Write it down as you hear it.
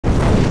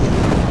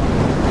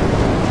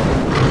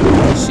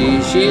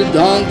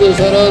सिद्धांत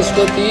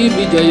सरस्वती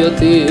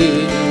विजयते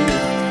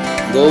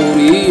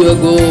गौरीय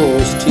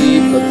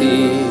गोष्ठीपति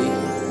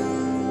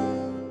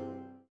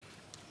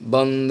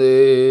वंदे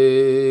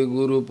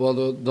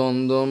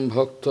गुरुपद्वंद्वं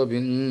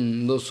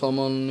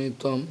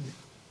भक्तबिंदुसमन्वितं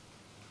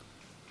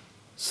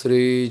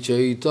श्री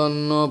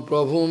चैतन्य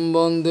प्रभुं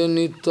वंदे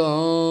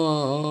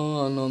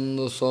नित्यानंद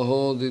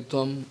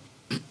सहोदितं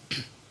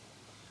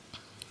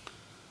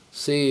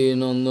श्री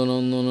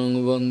नंदनंदनं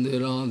वंदे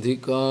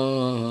राधिका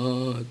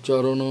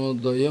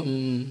चरणोदयं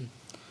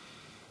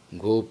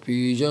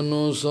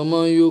गोपीजनों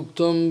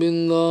समयुक्तं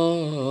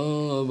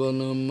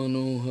बिंदावनं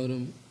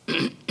मनोहरम्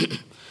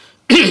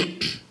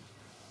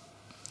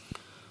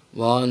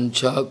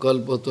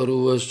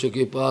वाञ्छाकल्पतरुश्च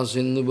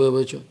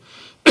कृपासिन्धुभ्यश्च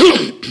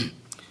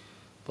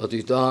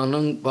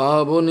पतितानं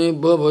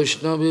पावनेभ्यो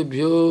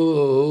वैष्णवेभ्यो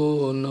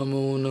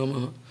नमो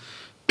नमः।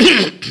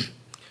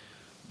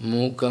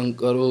 मूकं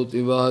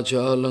करोति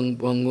वाचालं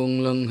पङ्गुं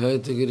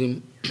लङ्घयतगिरिं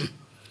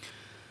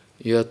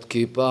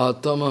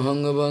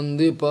यत्कृपातमहं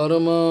वन्दे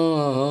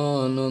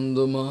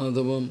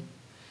परमानन्दमाधवं।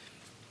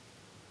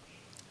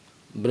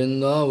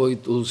 वृन्दावै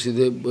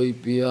तुलसीदेव वै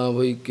पिया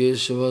वै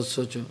केशवस्य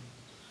च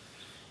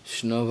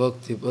कृष्ण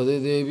भक्ति पदे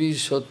देवी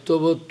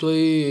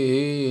सत्वत्वयी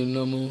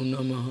नमो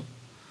नमः।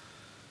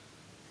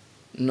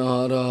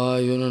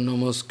 नारायण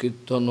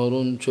नमस्कृत्य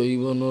नरं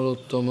चैव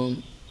नरोत्तमं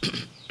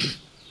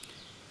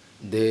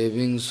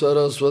देवीं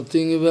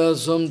सरस्वतीं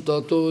व्यासं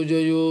ततो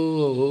जयो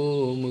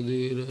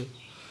मुदीरये।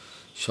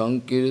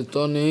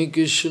 संकीर्तने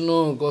कृष्ण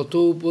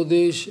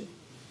कथोपदेशे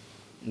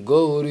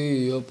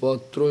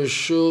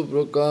गौरीयपत्रस्य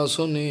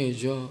प्रकाशने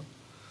च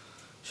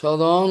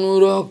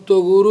सदानुरक्त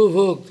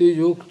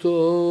गुरुभक्तियुक्तो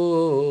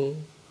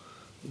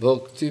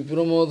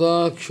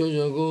भक्तिप्रमोदाक्ष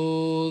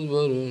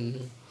जगोद्वरुण्य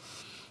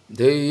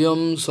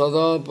ध्येयं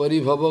सदा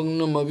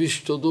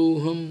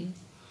परिभवग्नमभिष्टदोहं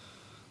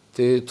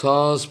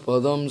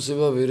तेथास्पदं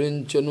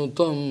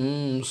शिवविरिञ्चनुतं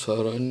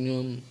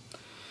शरण्यं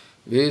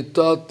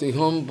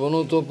वेत्तात्तिहं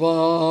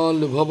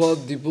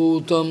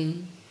पुनतपालभवद्दिपूतं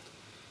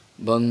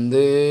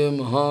वन्दे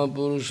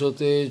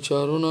महापुरुषते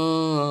चरुणारविन्दम्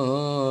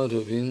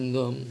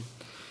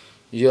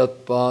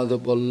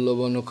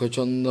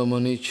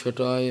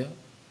यत्पादपल्लवनखचन्दमणिच्छटाय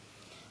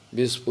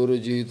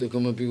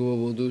विस्फुरजितकमपि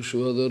वधू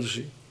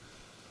स्वदर्शि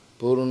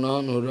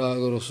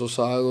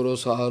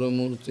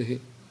पूर्णानुरागरससागरसारमूर्तिः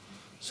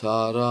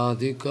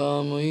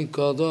साराधिकामयि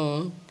कदा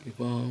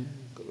कृपां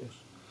करोतु।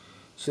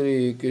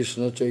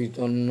 श्रीकृष्ण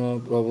चैतन्य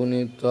प्रभु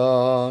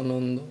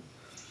नित्यानंद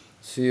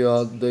श्री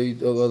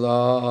अद्वैत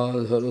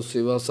गदाधर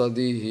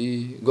शिवासादि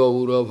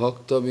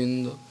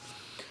गौरभक्तबिंद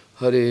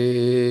हरे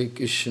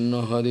कृष्ण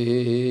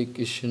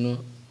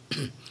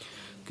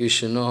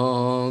कृष्ण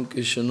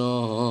कृष्ण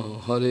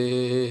हरे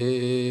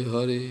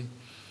हरे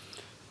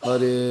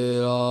हरे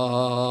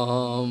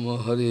राम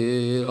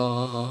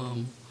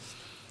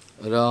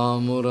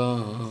राम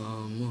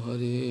राम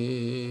हरे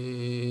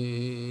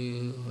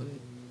हरे।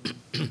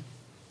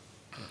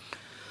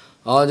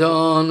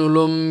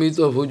 आजानुलंबित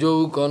भुजौ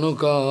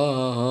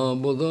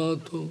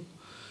कनकाबदातो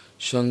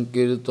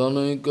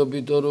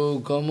संकीर्तनैकपितरो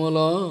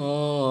कमलायताक्षौ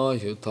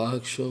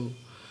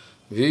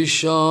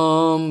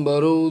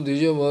विश्वाम्बरौ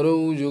द्विजवरौ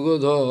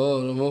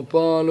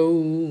जुगधर्मपालौ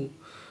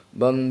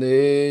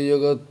वन्दे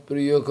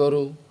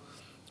जगत्प्रियकरौ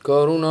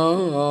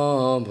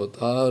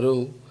करुणावतारौ।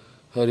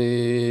 हरे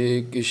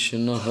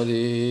कृष्ण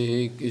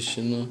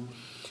कृष्ण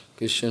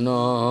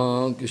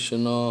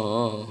कृष्ण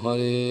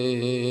हरे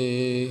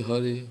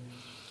हरे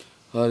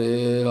हरे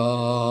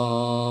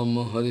राम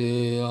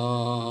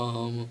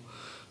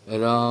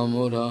राम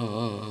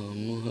राम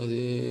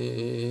हरे।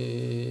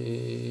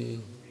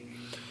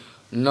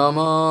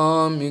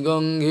 नमामि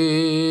गंगे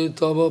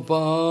तव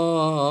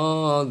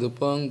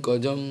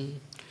पादपङ्कजं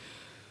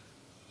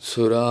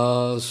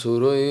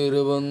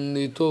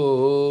सुरासुरैर्वन्दितो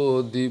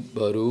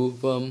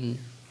दिव्यरूपं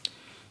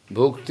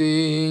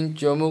भुक्तिं च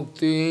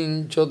मुक्तिं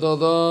च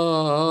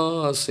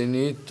ददासि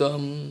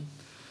नित्यं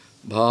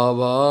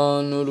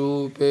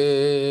भावानुरूपेण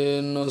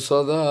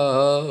सदा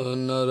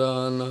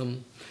नरानं।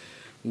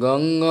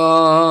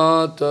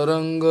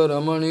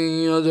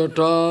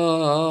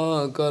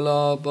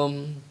 गंगातरङ्गरमणीयजटाकलापं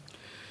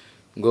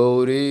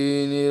गौरी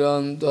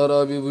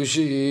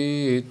निरन्तरविभूषि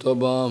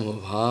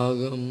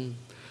त्ववामभागं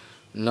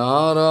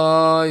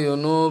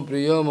नारायणो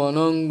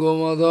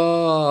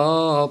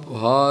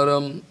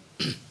प्रियमनङ्गमदापहारं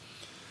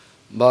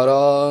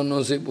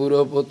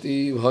वाराणसीपुरपति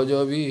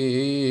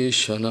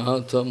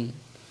भजवीशनाथं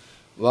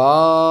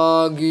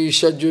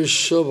वागीषजुष्वदने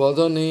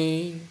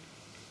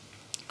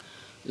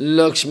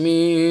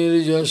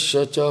लक्ष्मीर्यस्य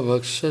च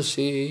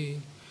भक्षसि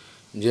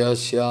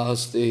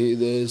यस्यास्ति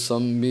हृदये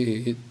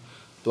संवित्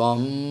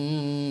त्वां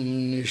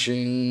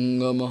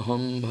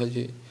नृसिंहमहं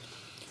भजे।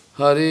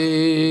 हरे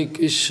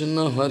Krishna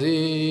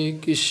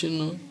Krishna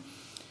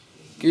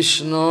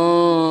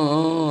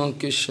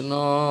Krishna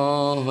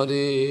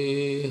Hare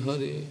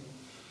Hare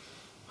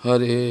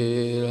Hare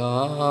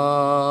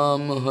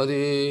Ram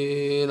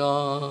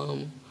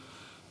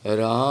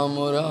Ram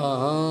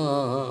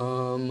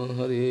Ram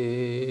Hare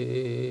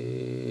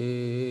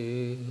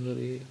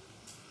Hare.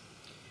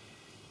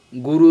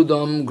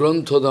 Gurudam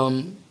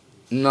Granthodam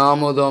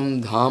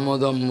Namadam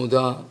Dhamadam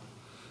Muda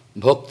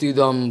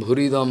Bhaktidam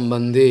Bhuridam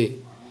Bande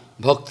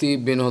Bhakti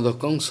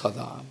Vinod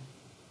Sada.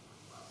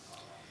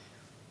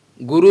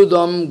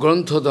 Gurudam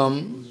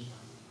Granthodam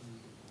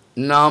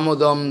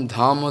Namadam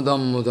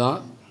Dhamadam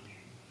Muda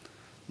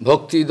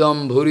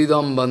Bhaktidam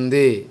Bhuridam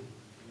Bande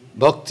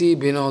Bhakti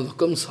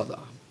Vinod Sada.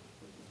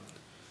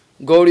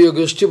 Gaudiya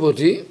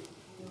Goshtipati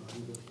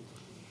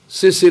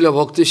Srila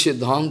Bhakti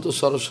Siddhanta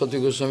Saraswati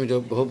Goswami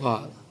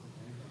Prabhupada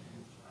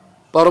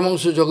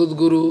Paramahansa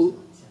Jagadguru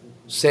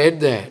said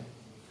that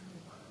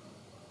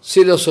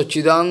Srila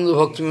Sacchidananda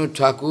Bhakti Vinod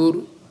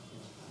Thakur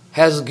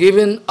has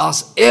given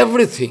us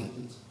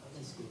everything,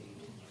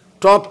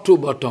 top to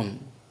bottom.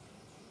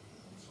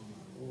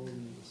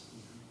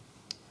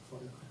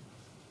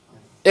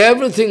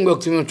 Everything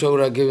Bhakti Vinod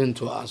Thakur has given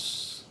to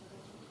us.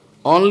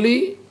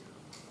 Only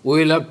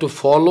we will have to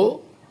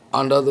follow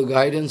under the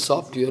guidance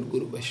of pure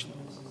Guru Vaishnava.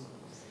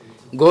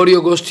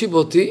 Gaudiya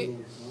Goshtipati,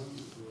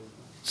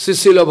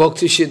 Srila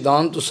Bhakti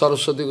Siddhanta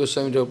Saraswati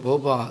Goswami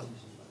Prabhupada,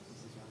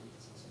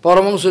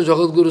 Paramahansa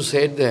Jagadguru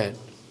said that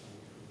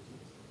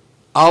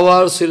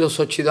our Srila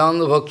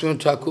Sacchidananda Bhakti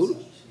Vinod Thakur,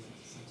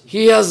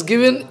 he has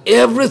given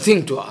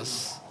everything to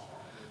us,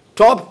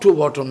 top to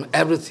bottom,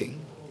 everything.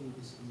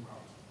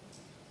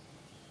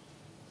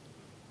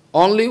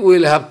 Only we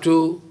will have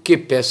to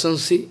keep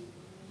patience, we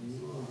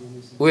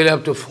will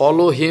have to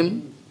follow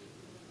him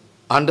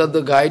under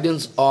the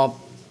guidance of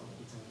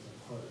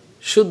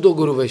Shuddha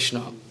Guru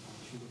Vaishnava.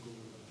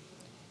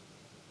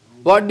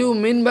 What do you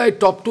mean by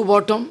top to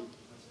bottom?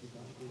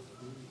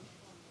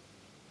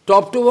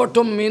 Top to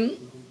bottom mean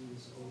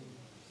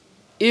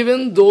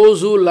even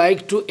those who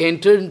like to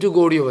enter into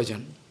Gaudiya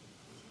Bhajan.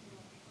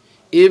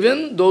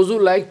 Even those who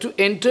like to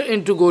enter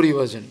into Gaudiya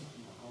Bhajan.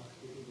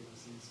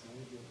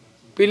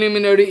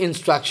 Preliminary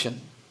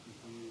instruction.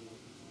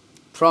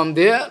 From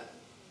there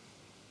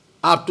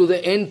up to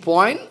the end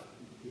point,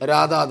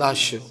 Radha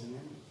Dasya.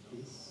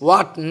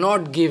 What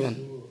not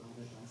given?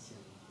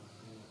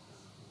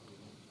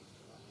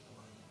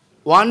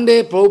 One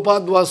day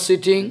Prabhupada was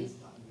sitting,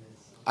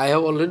 I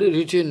have already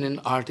written an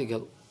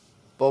article.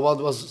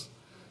 Prabhupada was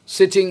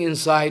sitting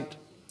inside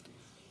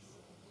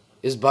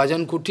his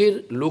bhajan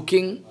kutir,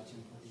 looking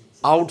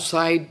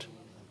outside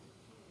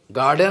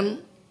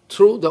garden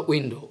through the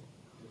window.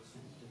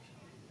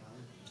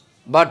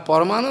 But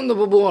Paramananda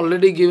Babu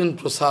already given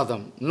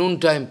prasadam,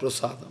 noontime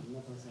prasadam,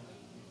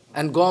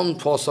 and gone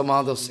for some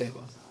other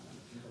seva.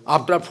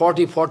 After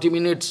 40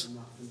 minutes,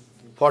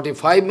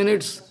 45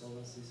 minutes,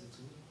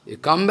 he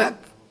come back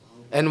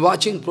and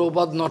watching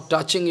Prabhupada not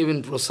touching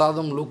even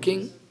prasadam,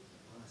 looking,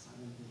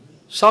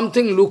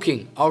 something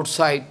looking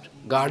outside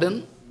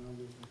garden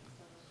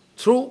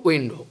through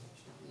window.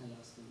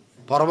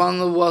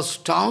 Paramananda was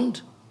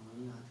stunned.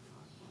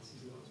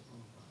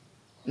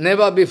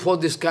 Never before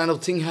this kind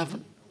of thing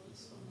happened.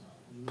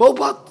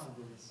 Prabhupada,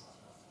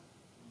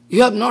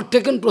 you have not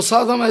taken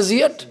prasadam as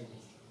yet?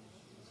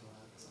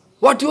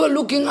 What you are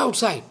looking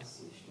outside?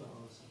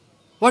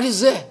 What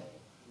is there?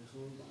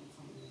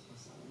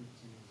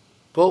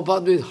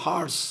 Prabhupada with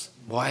harsh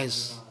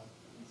voice,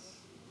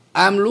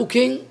 I am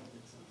looking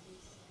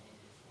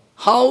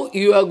how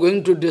you are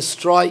going to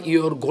destroy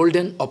your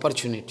golden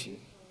opportunity.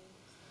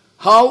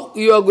 How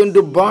you are going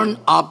to burn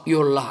up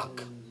your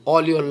luck,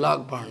 all your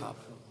luck burn up.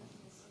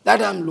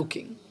 That I am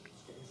looking.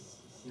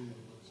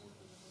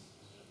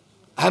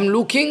 I am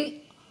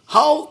looking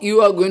how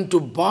you are going to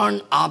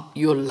burn up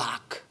your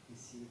luck.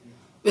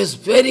 There's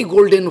very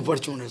golden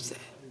opportunities there.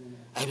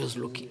 I was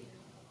looking.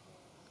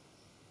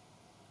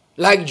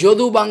 Like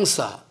Jadu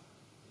Bangsa.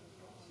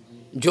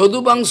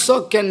 Jadu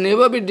Bangsa can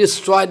never be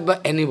destroyed by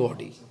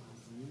anybody.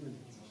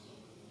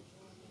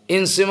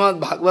 In Srimad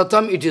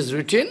Bhagavatam it is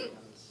written,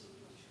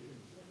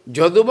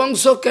 Jadu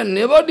Bangsa can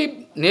never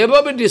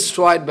be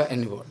destroyed by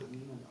anybody.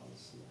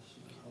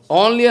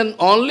 Only and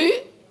only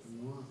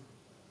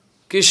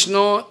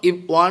Krishna,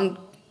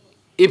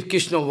 if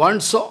Krishna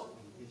wants so,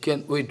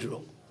 can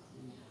withdraw.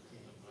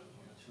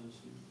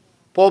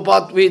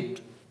 Prabhupada with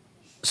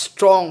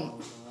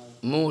strong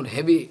mood,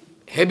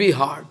 heavy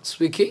heart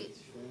speaking,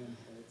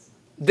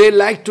 they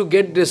like to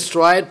get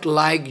destroyed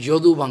like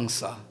Jadu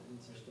Bangsa.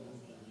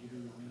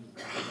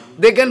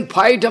 They can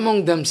fight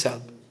among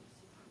themselves.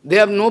 They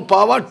have no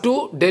power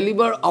to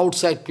deliver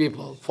outside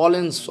people,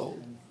 fallen soul.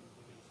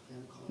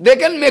 They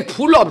can make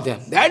fool of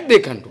them, that they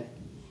can do.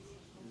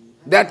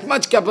 That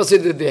much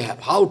capacity they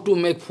have. How to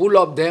make fool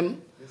of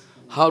them,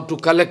 how to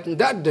collect,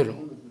 that they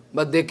know.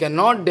 But they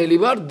cannot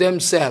deliver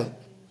themselves.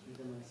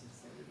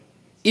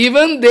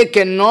 Even they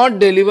cannot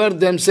deliver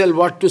themselves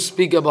what to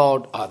speak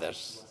about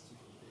others.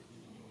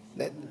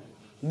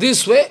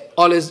 This way,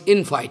 all is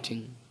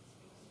infighting.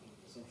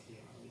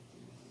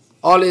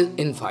 All is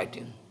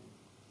infighting.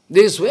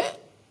 This way,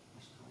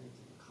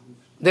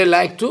 they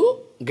like to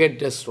get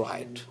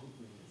destroyed.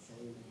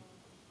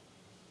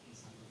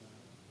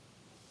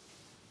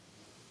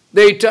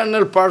 The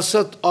eternal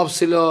Parshad of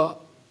Srila,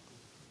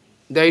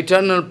 the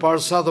eternal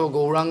Parshad of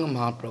Gauranga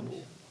Mahaprabhu,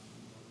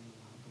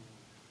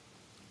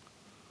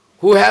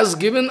 who has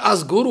given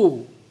us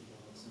Guru,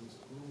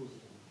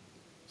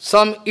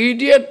 some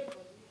idiot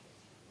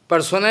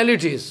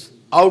personalities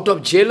out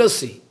of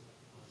jealousy,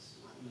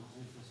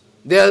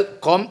 they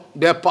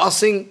are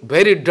passing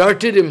very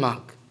dirty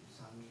remark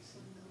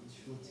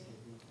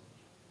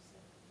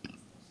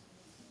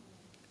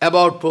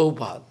about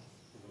Prabhupada.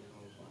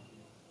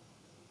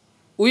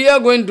 We are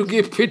going to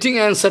give fitting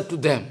answer to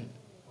them.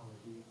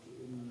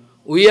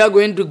 We are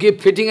going to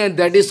give fitting, and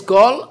that is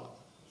called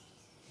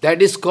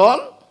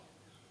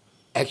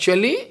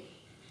actually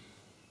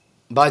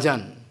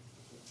Bhajan.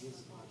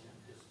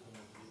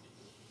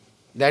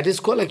 That is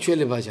called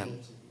actually Bhajan.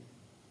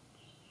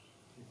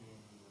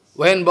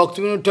 When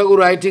Bhakti Vinod Thakur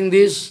writing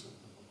this,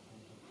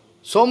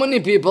 so many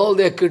people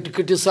they are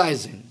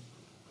criticizing.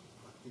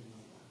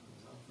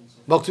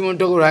 Bhakti Vinod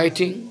Thakur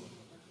writing,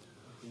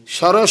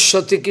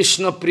 Saraswati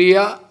Krishna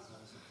Priya,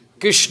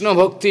 Krishna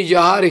Bhakti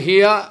Jahar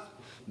Hiya,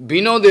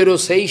 Vinodero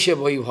Seisha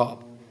Vaibhav.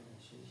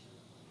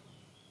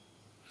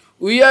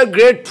 We are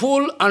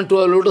grateful unto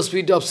a lotus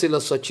feet of Srila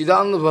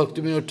Sacchidananda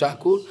Bhakti Vinod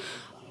Thakur.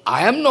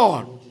 I am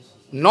not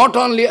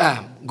only I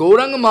am,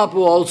 Gauranga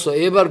Mahaprabhu also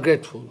ever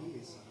grateful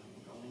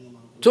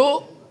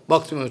to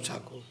Bhakti Vinod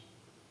Thakur.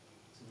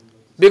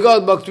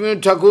 Because Bhakti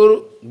Vinod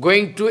Thakur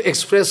going to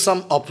express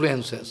some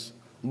opulences,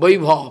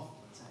 Vaibhav.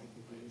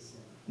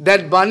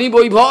 That Bani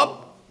Vaibhav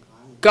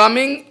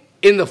coming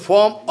in the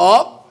form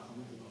of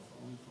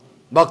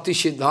Bhakti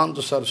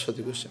Siddhanta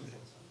Saraswati Goswami.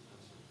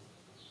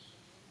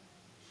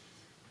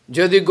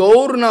 Jadi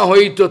Gaur na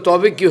hoito,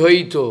 tobe ki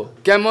hoito,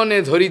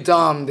 kemone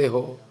dharitam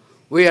deho.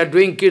 We are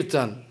doing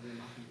kirtan.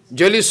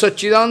 Jali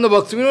Sacchidananda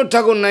Bhakti Vinod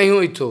Thakur nahi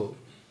hoito.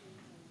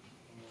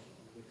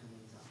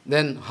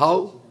 Then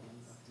how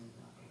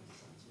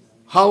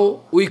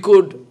we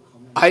could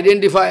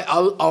identify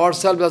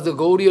ourselves as the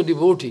Gaudiya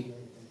devotee?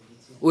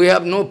 We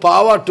have no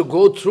power to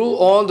go through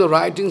all the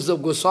writings of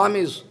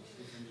Goswamis.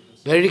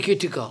 Very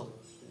critical.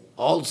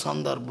 All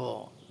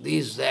Sandarbha,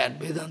 this, that,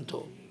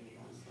 Vedanta.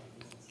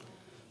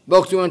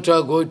 Bhakti Vinod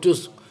Thakur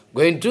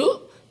going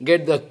to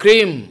get the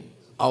cream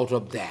out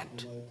of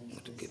that.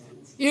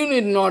 You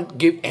need not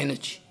give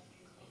energy.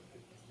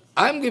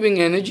 I am giving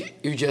energy,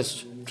 you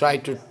just try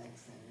to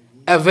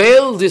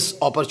avail this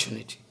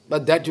opportunity.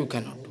 But that you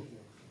cannot do.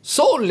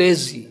 So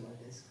lazy.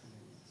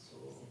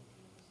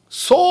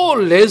 So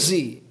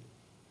lazy.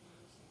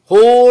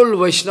 Whole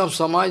Vaishnava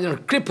Samaj are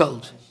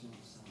crippled.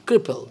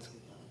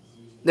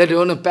 That you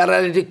are a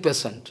paralytic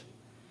patient.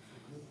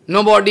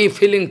 Nobody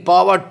feeling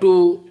power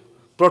to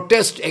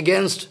protest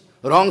against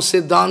wrong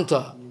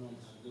Siddhanta.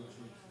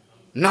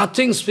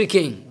 Nothing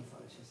speaking.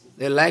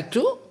 They like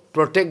to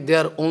protect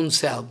their own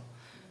self.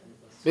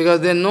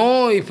 Because they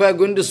know if I am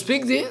going to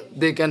speak there,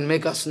 they can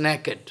make us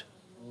naked.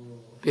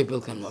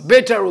 People can know.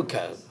 Better we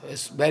can.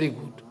 It's very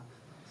good.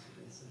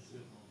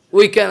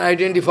 We can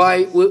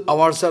identify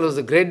ourselves as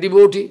a great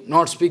devotee,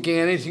 not speaking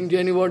anything to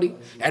anybody.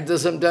 At the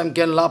same time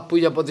can love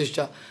puja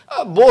patishtha.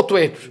 Both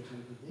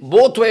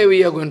way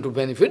we are going to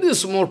benefit.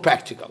 This is more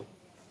practical.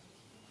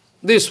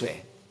 This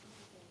way.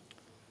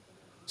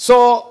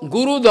 So,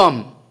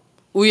 Gurudam,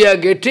 we are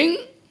getting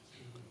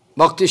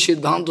Bhakti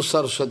Siddhanta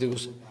Saraswati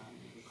Goswami.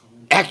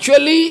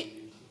 Actually,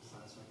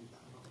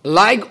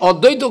 like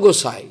Advaita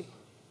Gosai.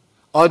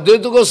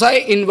 Advaita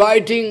Gosai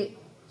inviting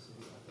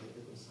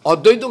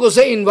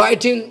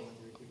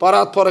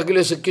Paratpara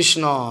Kilesa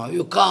Krishna,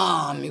 you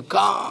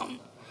come.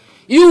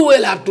 You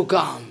will have to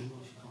come.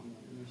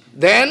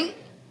 Then,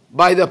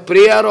 by the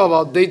prayer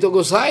of Advaita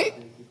Gosai,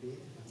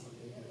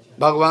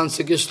 Bhagavan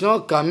Sri Krishna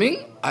coming,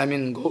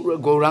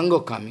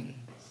 Gauranga coming.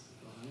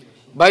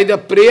 By the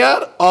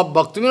prayer of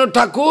Bhakti Vinod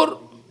Thakur,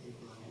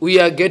 we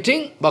are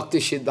getting Bhakti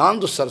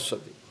Siddhanta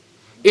Saraswati.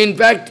 In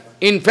fact,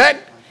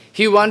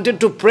 he wanted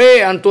to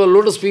pray unto a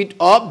lotus feet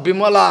of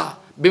Bimala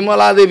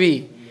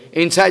Devi,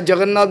 inside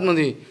Jagannath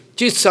Mandir,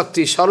 Chit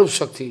Shakti, Sarup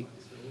Shakti.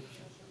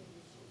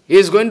 He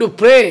is going to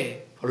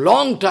pray for a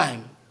long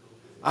time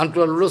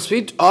unto a lotus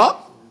feet of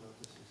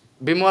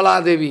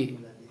Bimala Devi.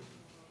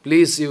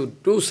 Please, you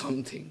do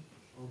something.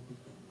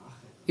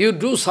 You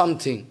do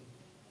something.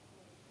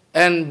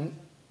 And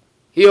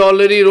he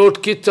already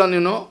wrote Kirtan,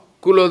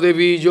 Kulo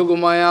Devi,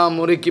 Jogomaya,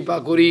 More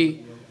Kipa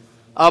Kori,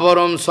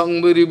 Avaram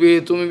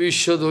Sangbiribe, Tumi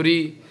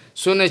Vishwadhari,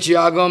 Sunechi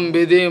Agam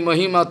Vede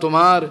Mahima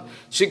Tomar,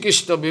 Shri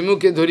Krishna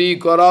Bimukhe Dhari,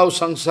 Karao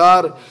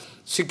Sangsar,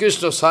 Shri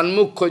Krishna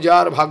Sanmukh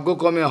Khojar, Bhagyo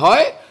Kame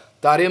Hoy,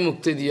 Tare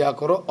Mukti Diya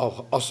Karo,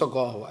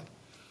 Asaka Hoy.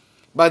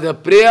 By the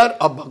prayer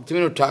of Bhakti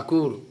Vinod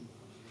Thakur,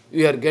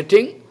 we are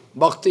getting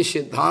Bhakti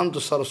Siddhanta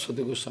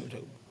Saraswati Goswami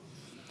Thakur,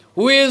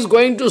 who is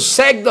going to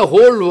shake the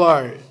whole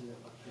world,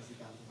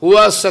 who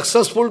was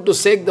successful to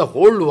shake the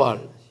whole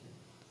world.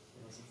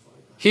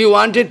 He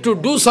wanted to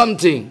do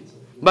something,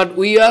 but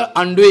we are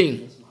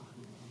undoing.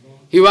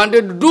 He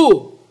wanted to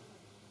do,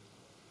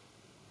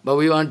 but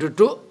we wanted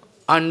to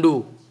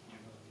undo.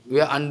 We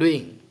are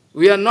undoing.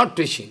 We are not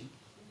preaching.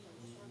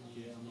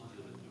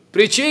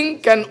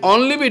 Preaching can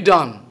only be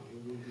done.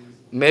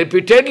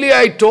 Repeatedly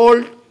I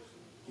told,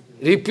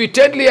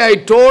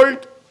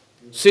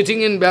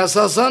 sitting in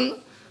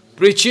Vyasasan,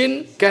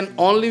 Preaching can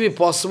only be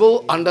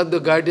possible under the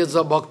guidance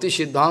of Bhakti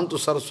Siddhanta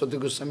Saraswati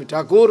Goswami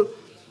Thakur,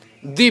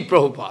 the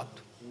Prabhupada.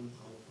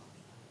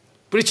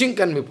 Preaching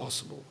can be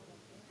possible.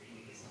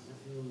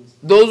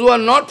 Those who are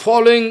not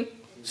following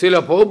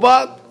Srila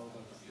Prabhupada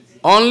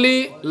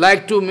only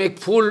like to make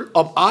fool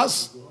of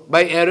us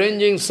by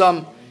arranging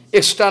some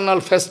external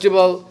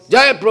festival,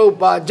 Jai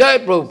Prabhupada, Jai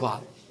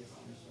Prabhupada.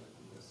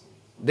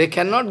 They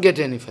cannot get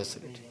any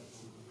facility.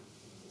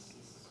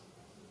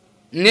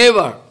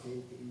 Never.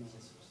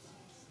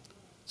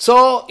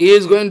 So, he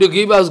is going to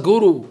give us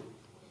Guru.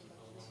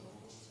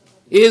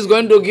 He is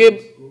going to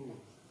give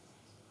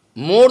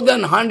more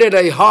than 100,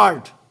 I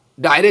heard,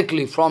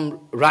 directly from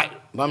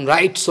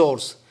right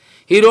source.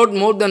 He wrote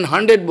more than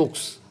 100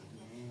 books.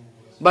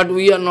 But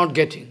we are not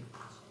getting.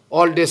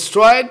 All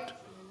destroyed,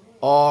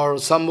 or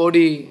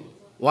somebody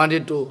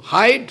wanted to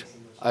hide,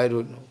 I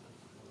don't know.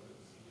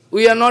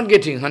 We are not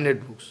getting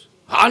 100 books.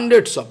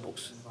 Hundreds of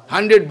books.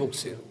 100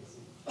 books here.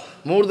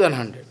 More than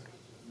 100.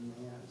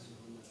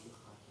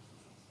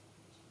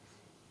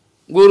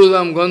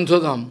 Gurudam,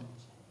 Granthadam,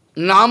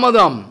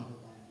 Namadam.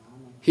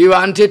 He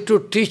wanted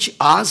to teach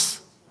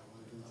us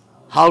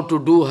how to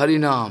do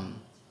Harinam.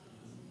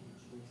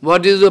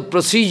 What is the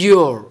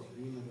procedure?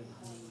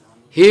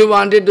 He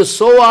wanted to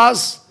show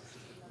us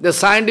the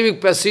scientific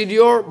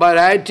procedure by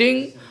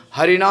writing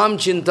Harinam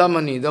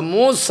Chintamani, the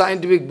most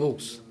scientific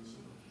books.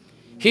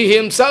 He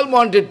himself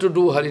wanted to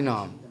do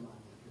Harinam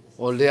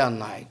all day and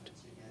night.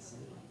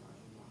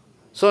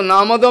 So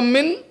Namadam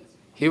means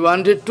he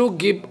wanted to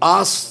give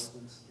us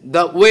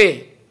the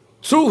way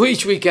through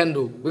which we can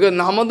do. Because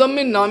Namadam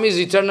means Nam is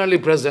eternally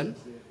present.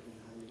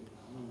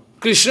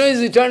 Krishna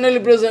is eternally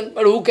present,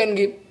 but who can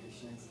give?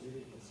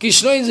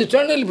 Krishna is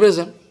eternally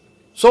present.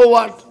 So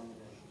what?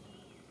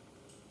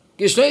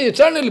 Krishna is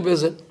eternally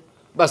present.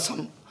 But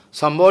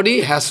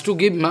somebody has to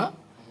give, ma.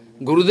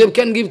 Gurudev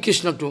can give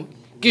Krishna too.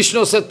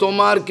 Krishna se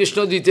tomar,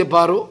 Krishna dite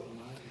paro.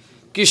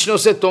 Krishna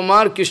se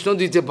tomar, Krishna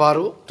dite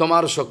paro.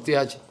 Tomar shakti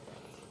aaj.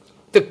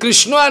 The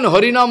Krishna and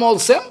Harinam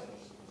also.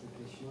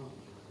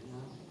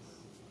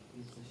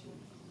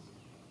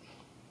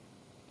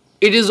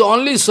 It is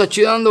only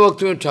Sacchidananda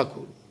Bhakti Vinod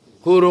Thakur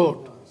who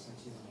wrote,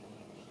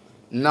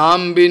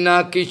 Nam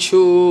bina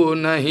kichu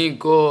nahi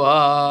ko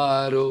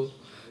aro,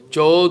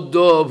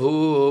 choddo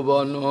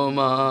bhuvano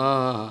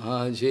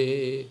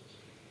maje,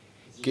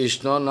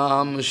 Krishna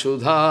nam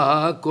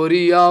sudha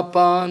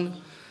koriyapan,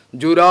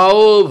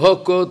 jurao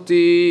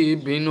bhakti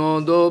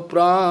vinodo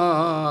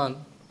pran.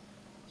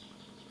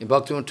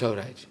 Bhakti Vinod Thakur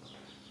writes.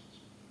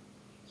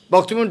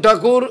 Bhakti Vinod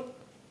Thakur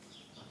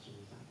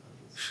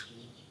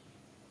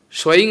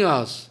showing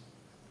us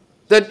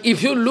that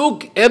if you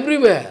look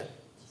everywhere,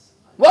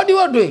 what you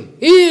are doing?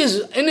 He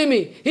is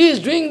enemy, he is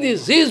doing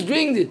this, he is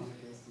doing this.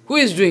 Who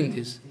is doing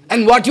this?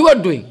 And what you are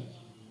doing?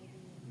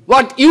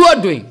 What you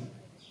are doing?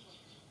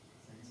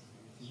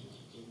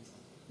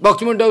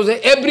 Bhaktivinoda Thakur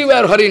says,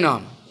 everywhere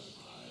Harinam.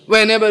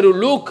 Whenever you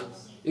look,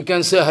 you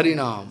can say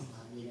Harinam.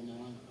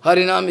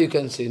 Harinam you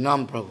can say,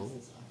 Nam Prabhu.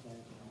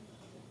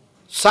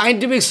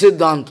 Scientific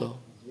Siddhanta,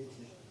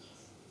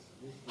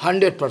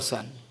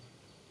 100%.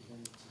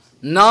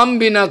 Nam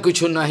bina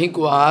kuchu nahi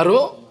ko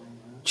aro,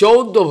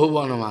 chaudda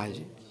bhuvana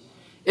maji.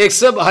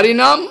 Except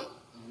Harinam,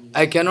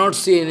 I cannot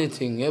see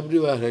anything.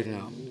 Everywhere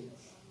Harinam.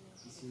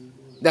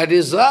 That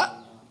is the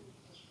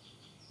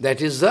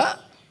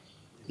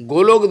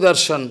Golok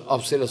darshan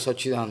of Srila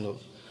Sacchidananda.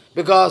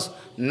 Because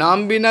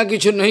Nam bina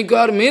kuchu nahi ko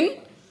aro mean,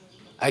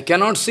 I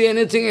cannot see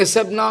anything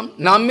except Nam.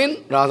 Nam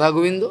mean Radha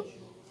Govinda.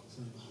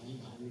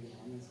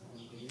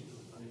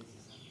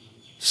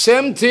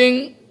 Same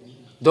thing,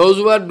 those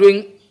who are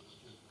doing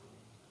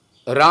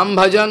Ram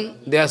Bhajan,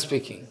 they are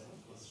speaking.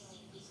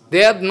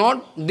 They are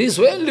not this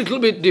way, a little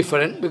bit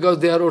different, because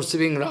they are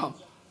worshipping Ram.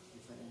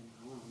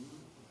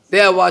 They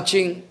are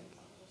watching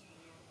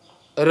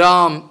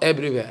Ram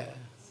everywhere.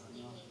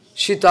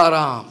 Sita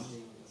Ram.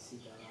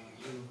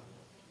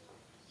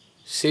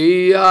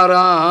 Siya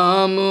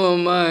Ram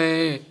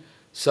mai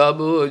sab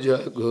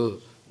jag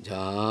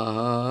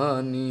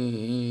jani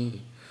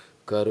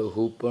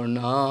karhu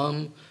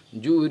pranam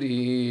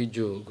juri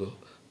jog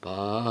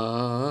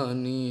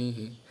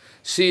pani.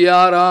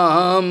 Siya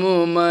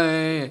Ram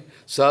mai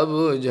sab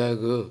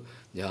jag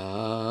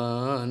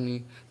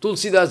jani.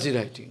 Tulsidas is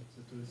writing.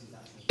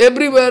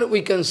 Everywhere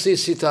we can see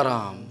Sita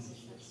Ram.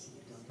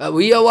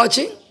 We are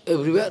watching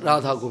everywhere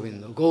Radha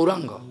Govinda,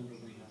 Gauranga.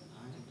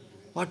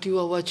 What you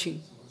are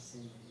watching?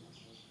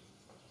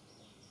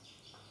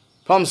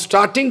 From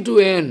starting to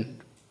end,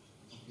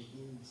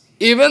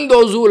 even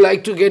those who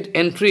like to get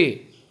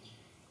entry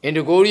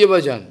into Gaudiya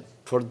Bhajan,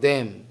 for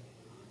them,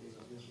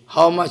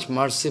 how much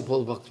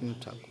merciful Bhakti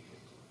Vinod Thakur.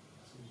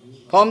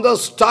 From the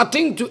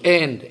starting to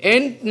end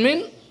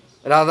means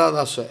Radha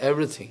Dasa,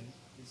 everything.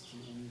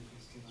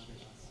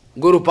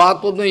 Guru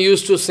Padma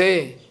used to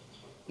say,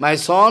 my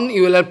son,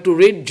 you will have to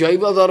read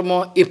Jaiva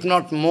Dharma, if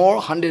not more,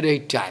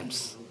 108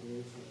 times.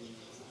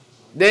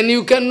 Then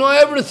you can know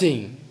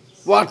everything,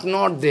 what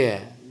not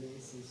there.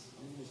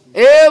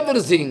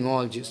 Everything,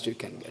 all just you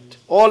can get,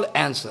 all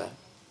answer.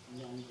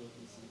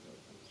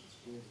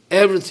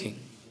 everything.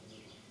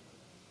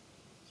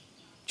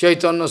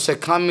 Chaitanya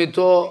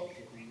Sekhamito,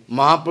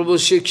 Mahaprabhu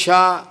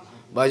Shiksha,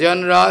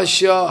 Bhajan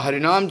Rahasya,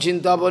 Harinam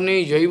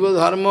Chintapani, Jaiva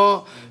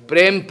Dharma,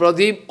 Prem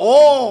Pradeep,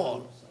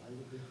 all.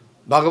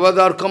 Bhagavad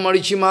Arka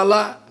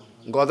Marichimala,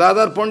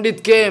 Godadhar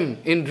Pandit came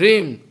in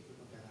dream.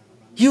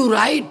 You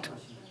write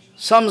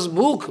some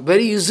book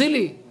very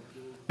easily,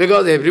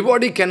 because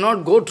everybody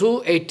cannot go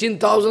to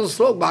 18,000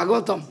 slok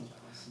Bhagavatam.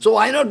 So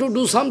why not to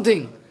do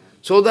something,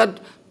 so that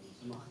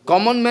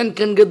common man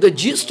can get the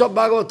gist of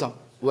Bhagavatam?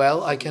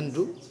 Well, I can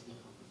do.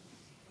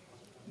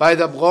 By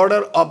the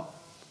order of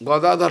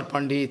Godadhar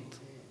Pandit,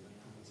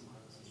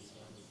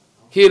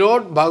 he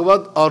wrote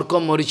Bhagavad Arka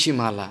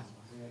Marichimala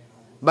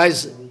by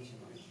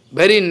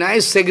very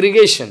nice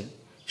segregation,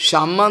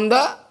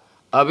 Sambandha,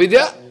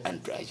 Avidya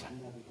and Prayojan.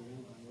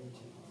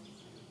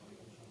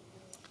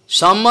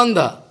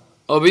 Sambandha,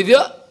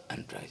 Avidya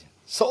and Prayojan.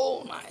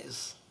 So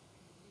nice.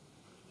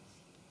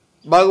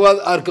 Bhagavad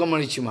Arka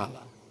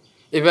Marichimala.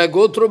 If I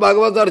go through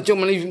Bhagavad Arka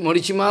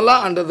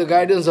Marichimala under the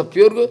guidance of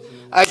pure Guru,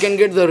 I can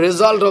get the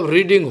result of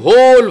reading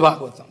whole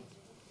Bhagavatam.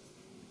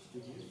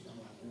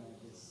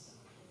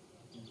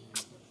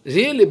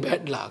 Really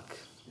bad luck.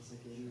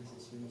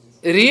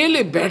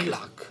 Really bad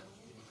luck.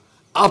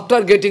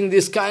 After getting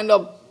this kind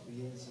of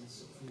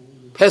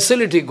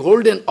facility,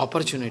 golden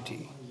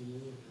opportunity,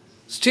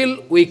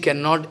 still we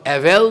cannot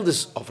avail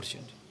this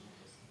opportunity.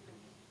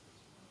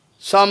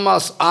 Some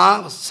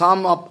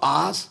of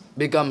us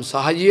become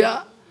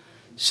sahajiya,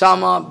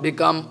 some have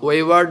become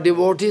wayward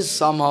devotees,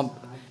 some are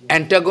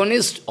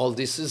antagonists. All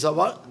this is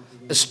our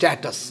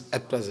status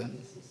at present.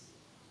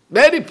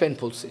 Very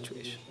painful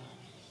situation.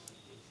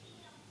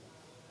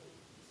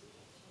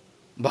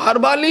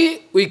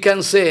 Verbally we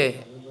can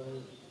say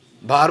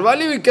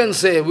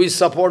we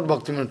support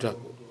Bhakti Vinod Thakur.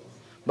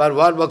 But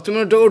what Bhakti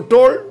Vinod Thakur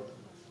told,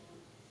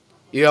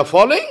 you are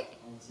following?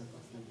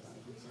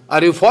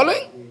 Are you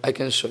following? I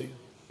can show you.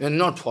 You are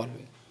not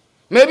following.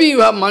 Maybe you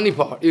have money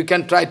power, you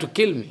can try to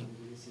kill me.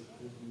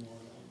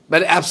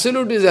 But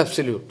absolute is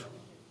absolute.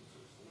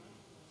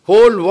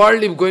 Whole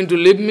world is going to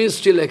leave me,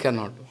 still I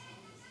cannot.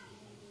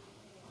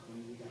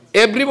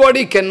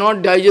 Everybody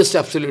cannot digest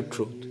absolute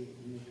truth.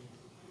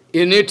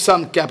 You need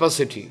some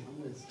capacity.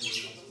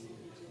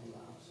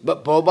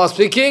 But Prabhupada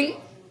speaking,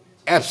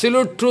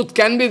 absolute truth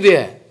can be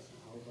there.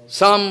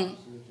 Some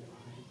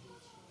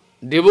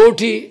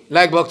devotee,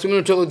 like Bhakti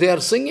Vinod Thakur, they are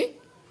singing,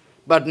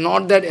 but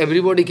not that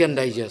everybody can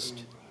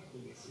digest.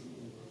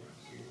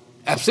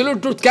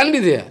 Absolute truth can be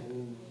there,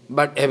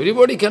 but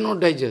everybody cannot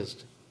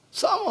digest.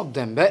 Some of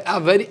them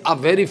are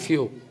very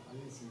few.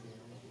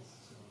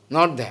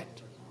 Not that.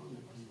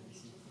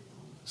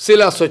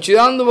 Srila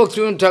Sacchidananda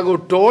Bhakti Vinod Thakur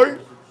told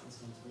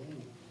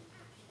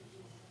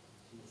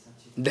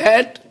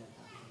that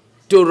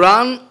to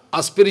run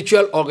a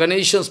spiritual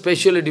organization,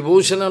 especially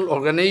devotional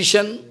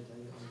organization,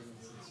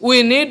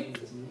 we need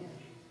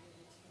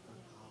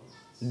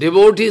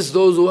devotees,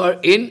 those who are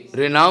in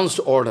renounced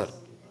order.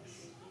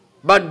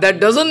 But that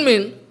doesn't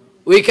mean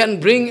we can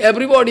bring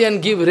everybody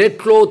and give red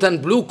cloth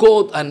and blue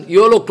cloth and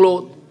yellow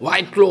cloth,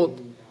 white cloth,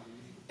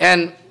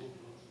 and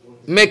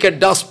make a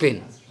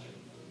dustbin.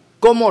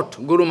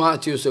 Komot, Guru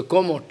Maharaj used to say,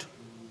 komot.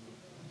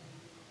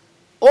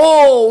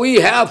 Oh, we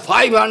have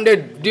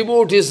 500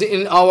 devotees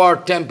in our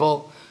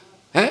temple.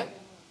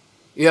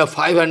 You have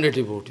 500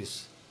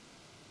 devotees.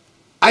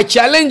 I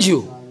challenge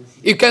you.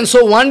 You can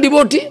show one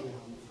devotee.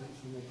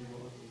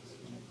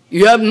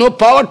 You have no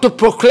power to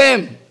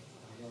proclaim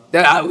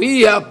that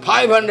we have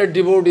 500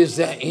 devotees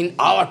there in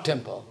our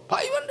temple.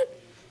 500?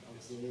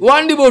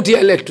 One devotee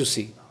I like to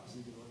see.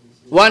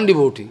 One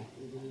devotee.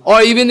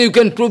 Or even you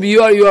can prove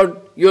you are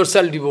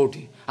yourself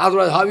devotee.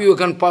 Otherwise, how you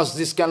can pass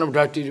this kind of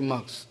dirty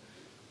remarks?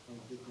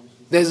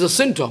 There is a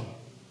symptom.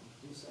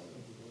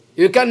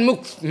 You can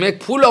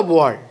make fool of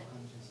world.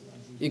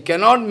 You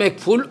cannot make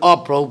fool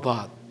of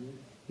Prabhupada,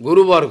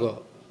 Guru Varga.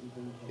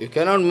 You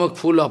cannot make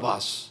fool of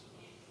us.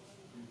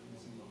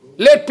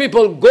 Let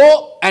people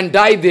go and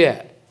die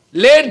there.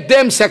 Let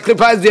them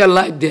sacrifice their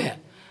life there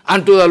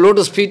unto the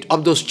lotus feet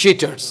of those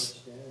cheaters.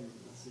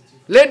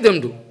 Let them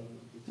do.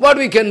 What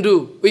we can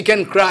do? We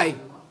can cry.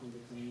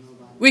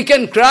 We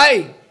can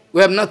cry.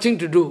 We have nothing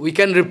to do. We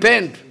can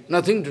repent.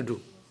 Nothing to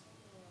do.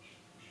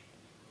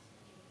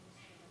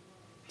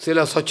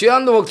 Srila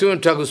Sacchidananda Bhakti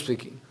Vinod Thakur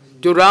speaking.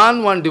 To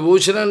run one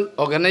devotional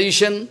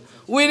organization,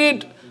 we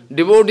need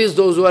devotees,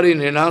 those who are in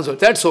renounced.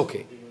 That's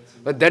okay.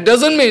 But that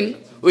doesn't mean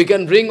we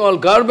can bring all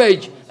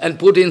garbage and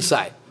put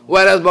inside.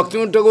 Whereas Bhakti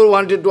Vinod Thakur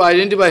wanted to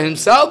identify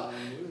himself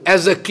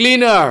as a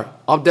cleaner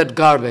of that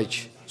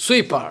garbage,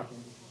 sweeper.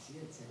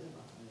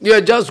 You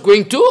are just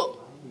going to,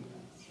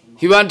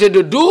 he wanted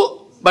to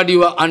do, but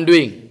you are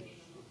undoing.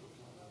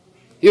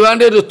 He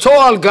wanted to throw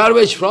all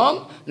garbage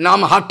from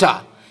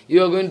Namhatta.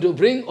 You are going to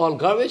bring all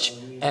garbage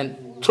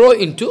and throw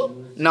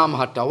into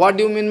Namhatta. What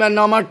do you mean by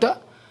Namhatta?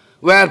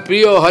 Where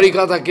pure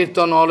Harikatha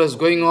Kirtan always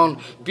going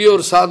on,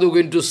 pure sadhu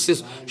going to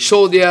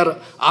show their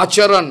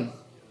acharan,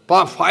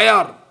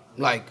 fire,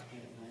 like.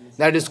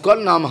 That is called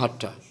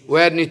Namhatta,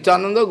 where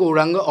Nityananda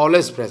Gauranga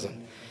always present.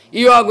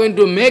 you are going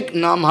to make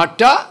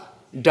Namhatta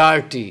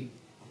dirty.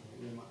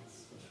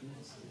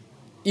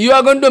 You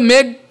are going to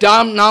make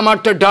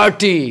Namhatta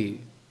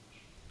dirty.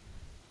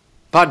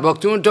 But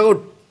Bhaktivinod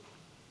Thakur,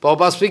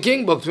 Prabhupada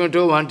speaking, Bhaktivinod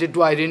Thakur wanted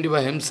to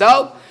identify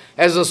himself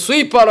as a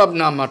sweeper of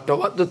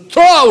Namhatta. To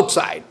throw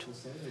outside.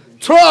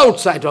 Throw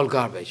outside all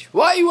garbage.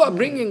 Why you are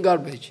bringing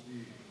garbage?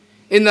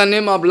 In the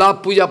name of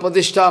love, puja,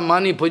 pratishtha,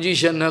 money,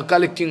 position,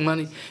 collecting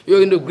money, you are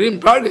going to bring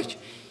garbage.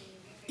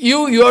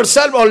 You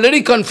yourself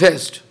already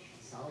confessed.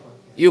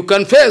 You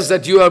confess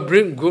that you are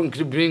going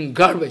to bring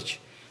garbage.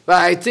 But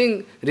I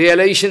think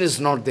realization is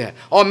not there.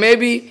 Or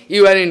maybe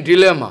you are in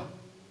dilemma.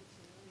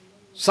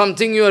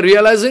 Something you are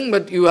realizing,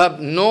 but you have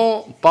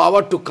no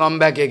power to come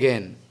back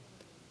again.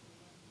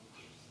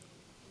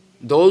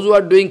 Those who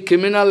are doing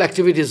criminal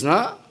activities,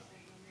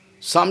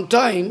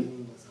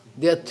 sometime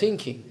they are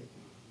thinking,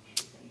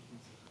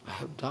 I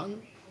have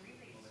done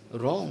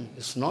wrong,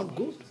 it's not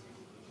good.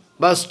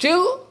 But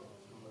still,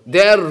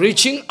 they are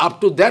reaching up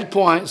to that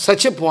point,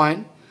 such a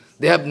point,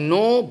 they have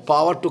no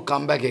power to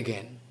come back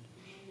again.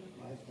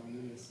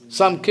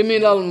 Some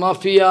criminal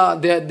mafia,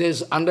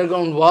 there's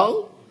underground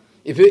world.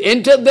 If you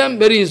enter them,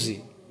 very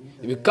easy.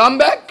 If you come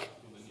back,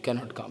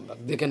 cannot come back.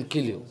 They can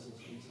kill you.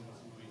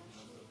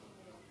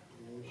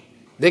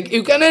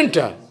 You can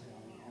enter.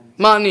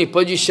 Money,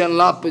 position,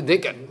 love, they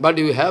can. But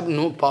you have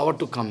no power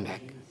to come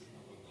back.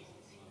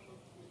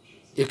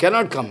 You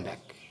cannot come back.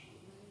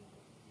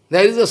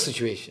 That is the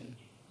situation.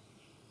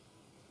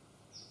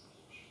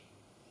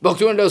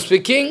 Bhaktivinod was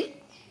speaking,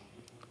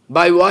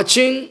 by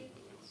watching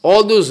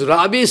all those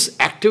rubbish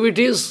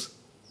activities,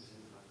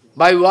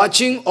 by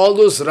watching all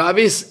those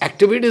rubbish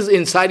activities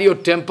inside your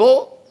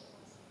temple,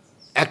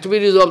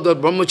 activities of the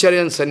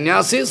brahmachari and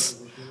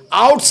sannyasis,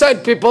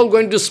 outside people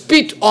going to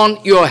spit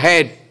on your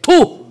head.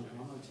 Pooh!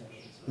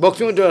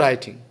 Bhaktivinod was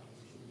writing.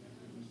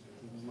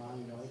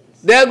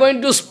 They are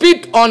going to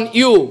spit on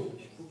you.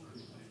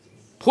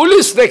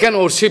 Foolish, they can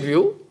worship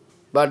you,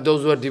 but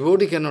those who are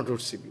devotee cannot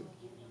worship you.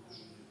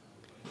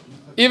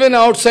 Even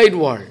outside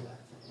world,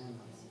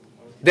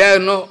 they are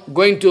not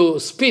going to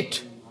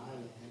spit.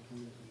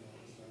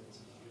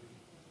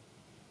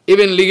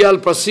 Even legal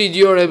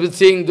procedure,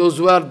 everything, those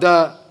who are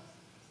the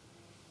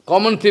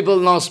common people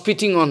now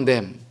spitting on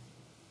them.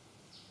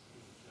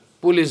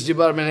 Police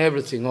department,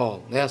 everything,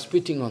 all. They are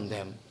spitting on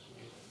them.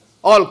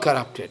 All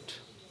corrupted.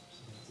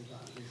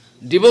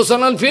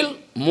 Devotional field,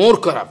 more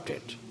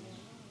corrupted.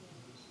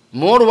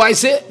 More why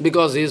say?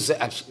 Because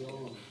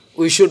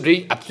we should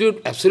reach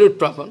absolute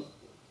problem.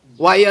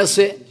 Why I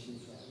say?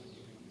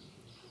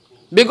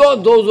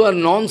 Because those who are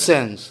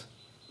nonsense,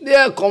 they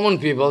are common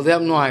people, they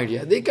have no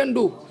idea. They can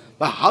do.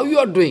 But how you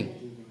are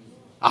doing?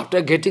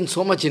 After getting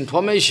so much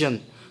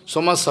information,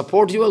 so much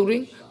support you are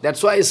doing,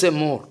 that's why I say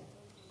more.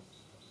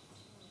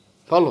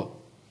 Follow?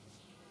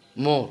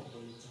 More.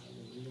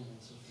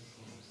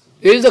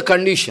 Here is the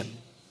condition.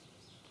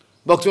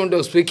 Bhaktivinod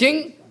was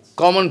speaking,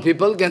 common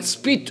people can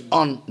spit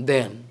on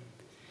them.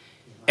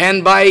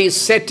 And by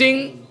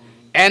setting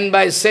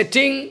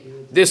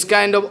this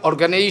kind of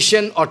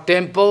organization or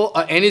temple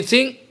or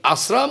anything,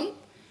 ashram,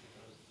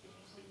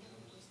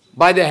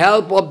 by the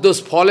help of those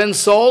fallen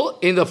soul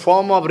in the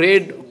form of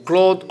red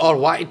cloth or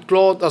white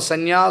cloth or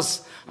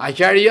sannyas,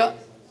 acharya,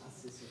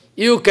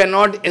 you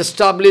cannot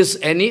establish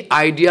any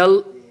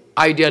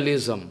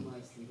idealism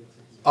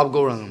of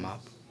Gaudiya Math.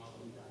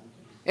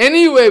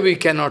 Anyway we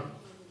cannot.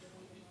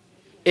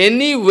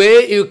 Any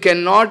way you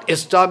cannot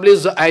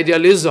establish the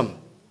idealism.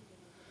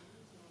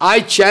 I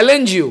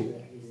challenge you.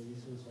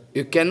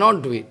 You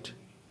cannot do it.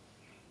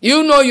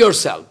 You know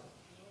yourself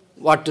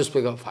what to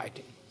speak of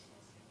fighting.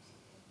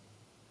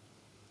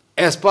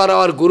 As per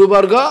our Guru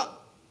Varga,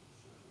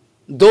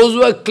 those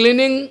who are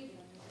cleaning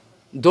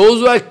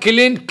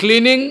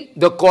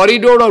the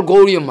corridor of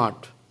Gaudiya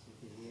Math,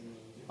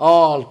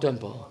 all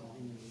temple.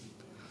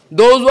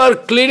 Those who are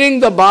cleaning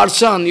the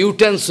barshan,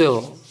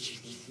 utensil,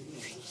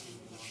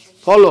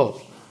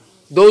 follow.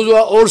 Those who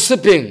are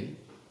worshipping,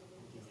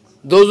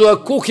 those who are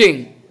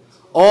cooking,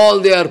 all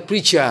they are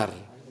preacher.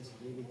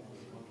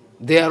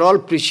 They are all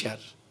preacher.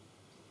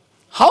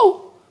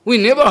 How? We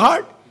never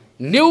heard.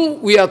 New,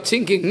 we are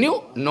thinking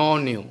new? No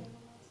new.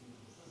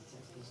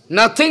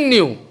 Nothing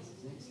new.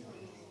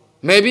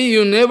 Maybe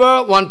you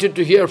never wanted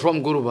to hear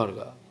from Guru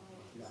Varga.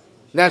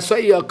 That's why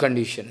your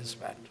condition is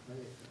bad.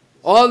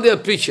 All they are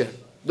preacher.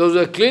 Those who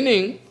are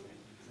cleaning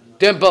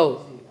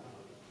temple,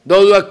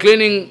 those who are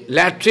cleaning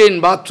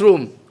latrine,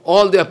 bathroom,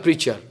 all they are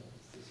preacher.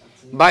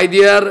 By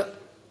their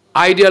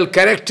ideal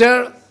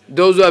character,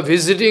 those who are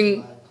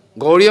visiting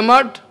Gaudiya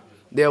Math,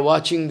 they are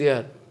watching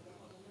there.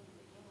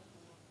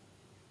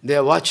 They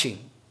are watching.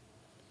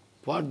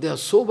 What they are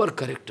sober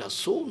character,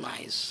 so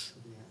nice.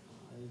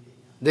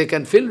 They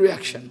can feel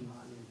reaction.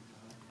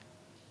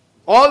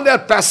 All they are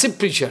passive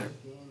preacher.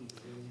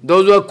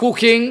 Those who are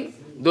cooking,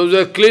 those who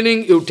are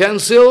cleaning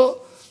utensil,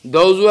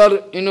 those who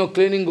are,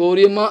 cleaning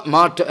Gaudiya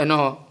Math,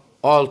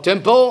 all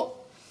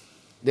temple,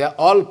 they are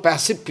all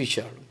passive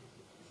preacher.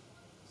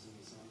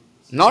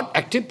 Not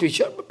active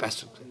preacher, but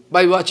passive.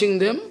 By watching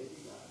them,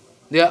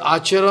 their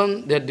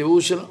acharan, their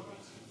devotion,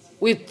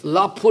 with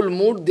loveful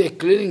mood they are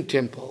cleaning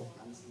temple.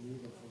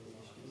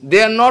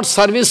 They are not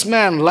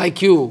servicemen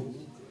like you,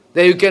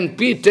 that you can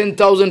pay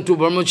 10,000 to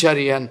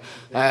brahmachari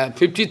and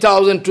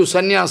 50,000 to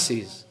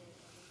sannyasis.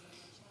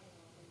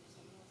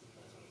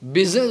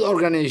 Business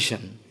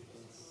organization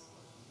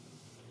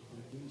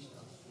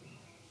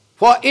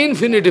for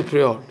infinite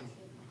period.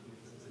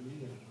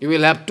 You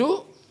will have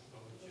to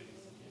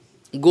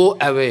go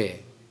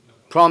away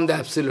from the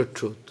absolute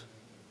truth.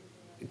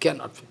 You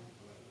cannot.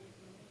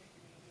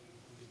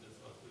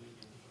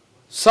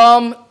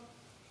 Some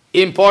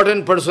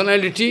important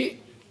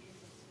personality,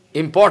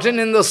 important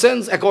in the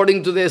sense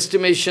according to the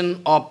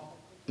estimation of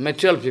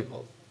material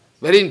people,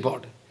 very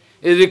important,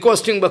 is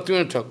requesting Bhakti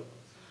Vinod Thakur.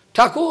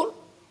 Thakur,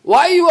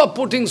 why you are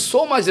putting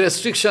so much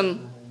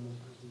restriction?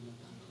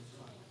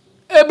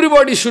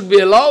 Everybody should be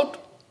allowed.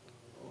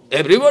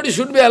 Everybody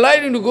should be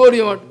allowed into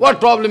Gaudiya Math. What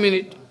problem in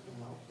it?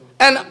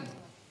 And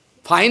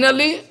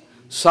finally,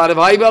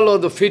 survival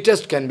of the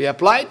fittest can be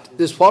applied,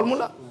 this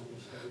formula.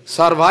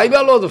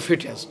 Survival of the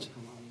fittest.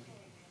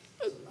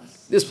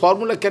 This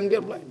formula can be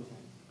applied.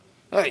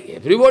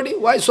 Everybody,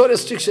 why so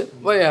restriction?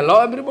 Why allow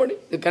everybody?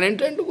 They can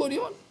enter into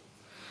Gaudiya Math.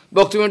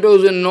 Bhaktivinod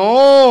Thakur said,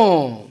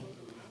 no,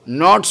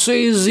 not so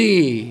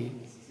easy.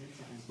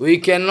 We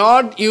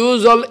cannot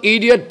use all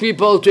idiot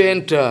people to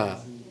enter.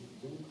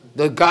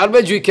 The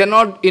garbage, we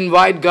cannot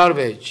invite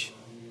garbage.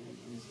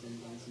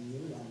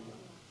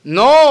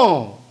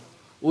 No,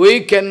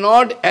 we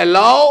cannot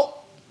allow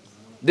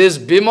this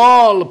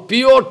Bimal,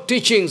 pure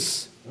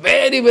teachings,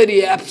 very,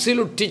 very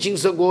absolute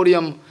teachings of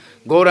Gauranga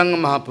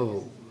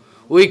Mahaprabhu.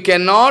 We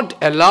cannot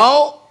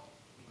allow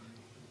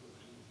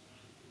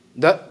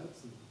the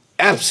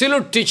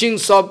absolute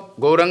teachings of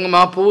Gauranga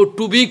Mahaprabhu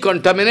to be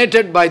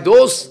contaminated by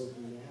those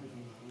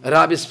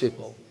rubbish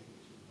people.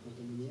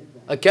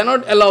 I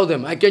cannot allow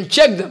them. I can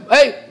check them.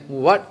 Hey,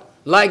 what?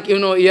 Like,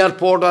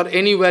 airport or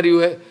anywhere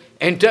you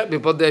enter,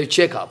 people, they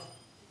check up.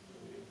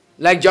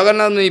 Like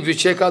Jagannath, if you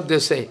check up, they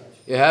say,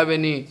 you have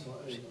any,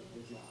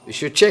 you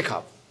should check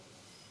up.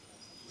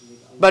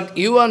 But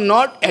you are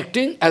not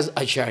acting as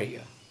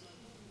Acharya.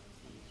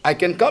 I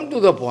can come to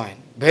the point,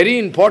 very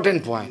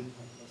important point.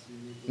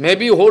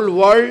 Maybe whole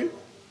world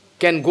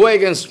can go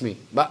against me,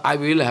 but I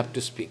will have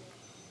to speak.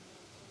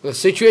 The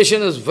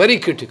situation is very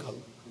critical.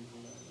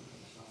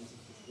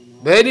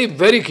 Very,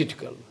 very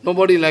critical.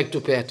 Nobody like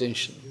to pay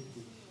attention.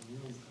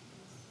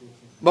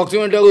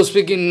 Bhaktivinod Thakur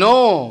speaking,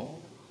 no,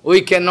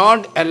 we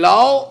cannot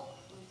allow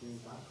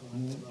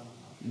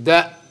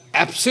the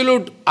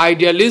absolute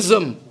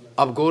idealism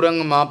of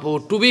Gauranga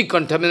Mahaprabhu to be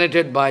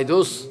contaminated by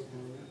those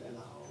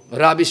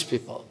rubbish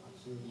people.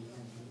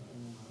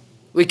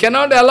 We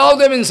cannot allow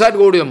them inside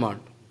Gaudiya Math.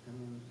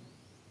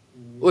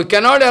 We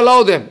cannot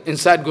allow them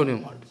inside Gaudiya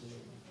Math.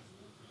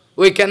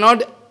 We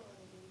cannot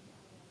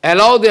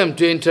allow them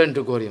to enter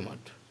into Gaudiya Math.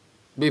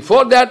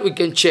 Before that, we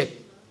can check.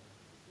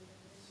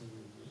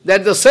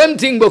 That's the same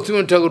thing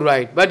Bhaktivinod Thakur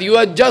write, but you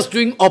are just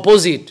doing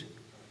opposite.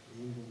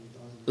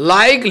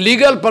 Like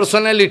legal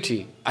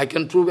personality, I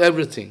can prove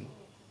everything.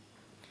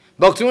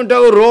 Bhaktivinod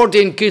Thakur wrote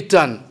in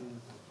Kirtan,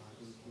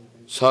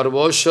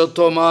 Sarvasya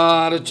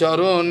tomar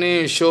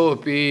charone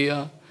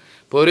shopiya,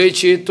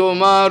 porichi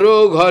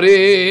tomaro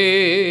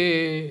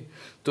ghare,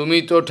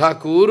 tumi to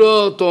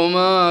Thakuro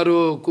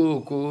tomaro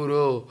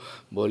kukuro,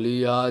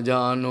 boliya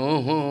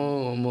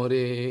jano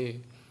more.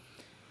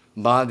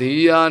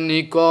 বাঁধিয়া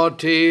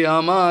নিকটে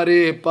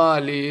আমারে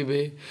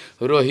পালিবে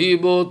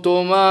রহিব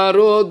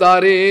তোমারো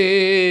দ্বারে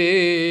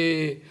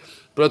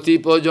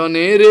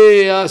প্রতিপজনেরে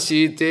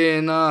আসিতে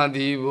না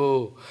দিব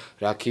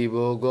রাখিব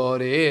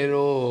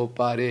গরেরো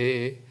পারে.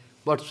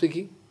 What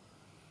speaking?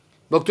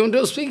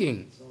 Bhaktivinod speaking.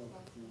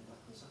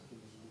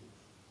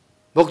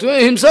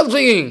 Bhaktivinod himself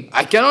speaking.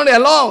 I cannot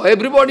allow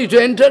everybody to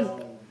enter.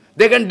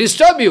 They can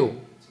disturb you.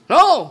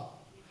 No.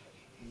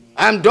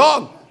 I am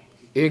dog.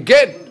 You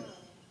get.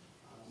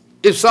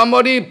 If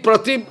somebody,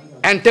 pratip,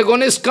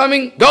 antagonist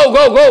coming, go,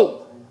 go, go.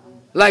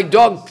 Like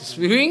dog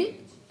speaking,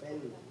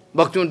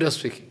 Bhaktivinod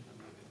speaking.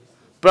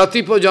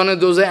 Pratipa jana,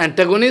 those are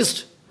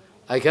antagonists.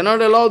 I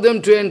cannot allow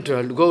them to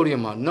enter Gaudiya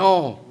Math.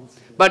 No.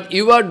 But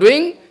you are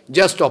doing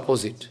just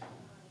opposite.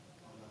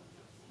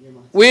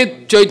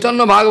 With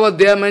Chaitanya Bhagavat,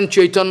 there meant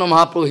Chaitanya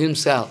Mahaprabhu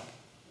himself.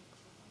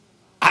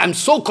 I am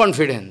so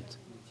confident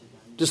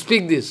to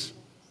speak this.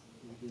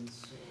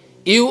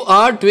 You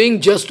are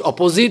doing just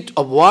opposite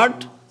of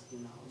what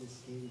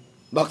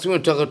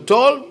Bhaktivinod Thakur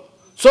told.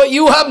 So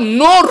you have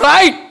no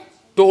right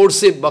to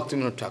worship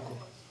Bhaktivinod Thakur.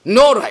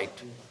 No right.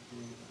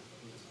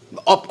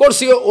 Of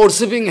course your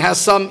worshipping has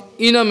some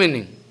inner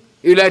meaning.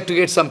 You like to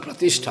get some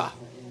pratishtha.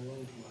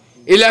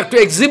 You like to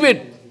exhibit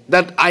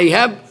that I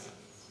have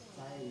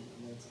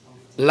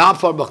love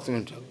for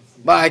Bhaktivinod Thakur.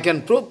 But I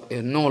can prove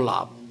no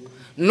love.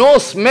 No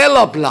smell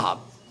of love.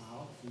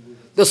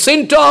 The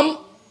symptom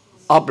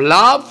of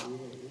love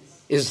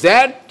is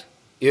that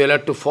you will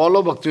have to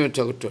follow Bhaktivinod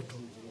Thakur.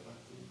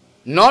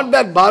 Not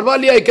that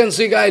verbally I can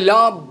say, I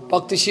love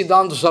Bhakti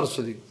Siddhanta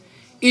Saraswati.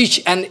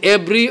 Each and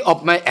every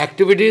of my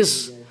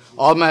activities,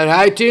 or my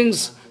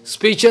writings,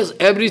 speeches,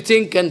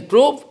 everything can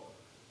prove.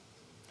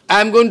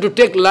 I am going to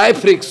take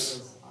life risks.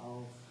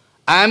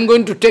 I am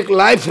going to take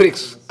life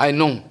risks, I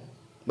know.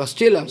 But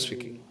still I am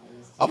speaking.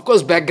 Of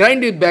course,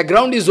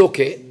 background is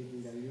okay.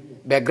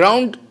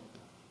 Background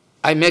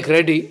I make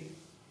ready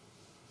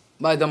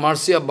by the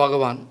mercy of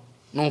Bhagavan.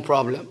 No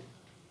problem.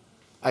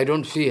 I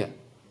don't fear.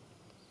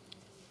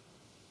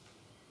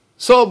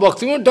 So,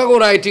 Bhaktivinod Thakur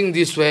writing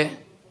this way,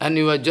 and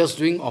you are just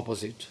doing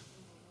opposite.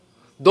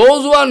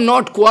 Those who are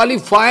not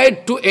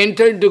qualified to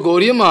enter into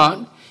Gaudiya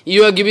Math,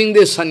 you are giving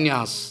the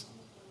sannyas.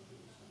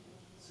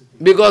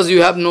 Because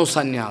you have no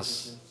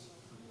sannyas.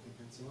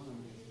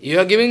 You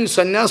are giving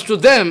sannyas to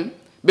them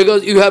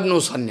because you have no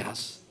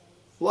sannyas.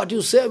 What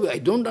you say, I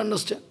don't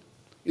understand.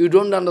 You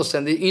don't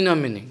understand the inner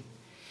meaning.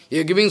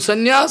 You are giving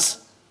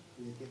sannyas.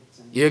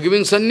 You are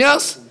giving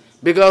sannyas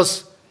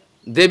because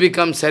they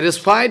become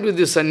satisfied with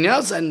the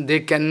sannyas and they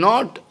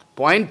cannot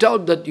point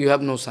out that you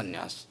have no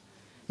sannyas.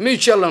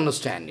 Mutual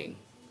understanding.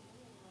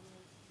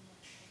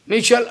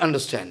 Mutual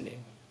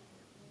understanding.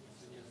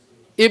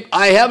 If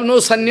I have no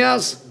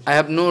sannyas, I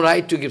have no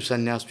right to give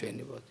sannyas to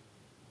anybody.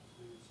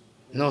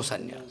 No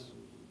sannyas.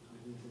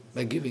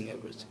 By giving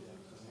everything.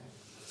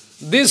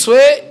 This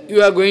way,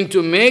 you are going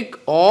to make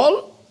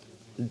all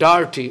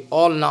dirty,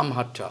 all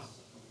namhatta.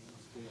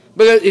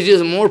 Because it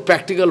is more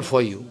practical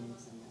for you.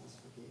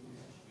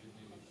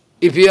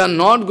 If you are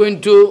not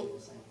going to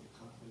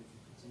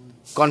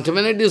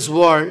contaminate this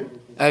world,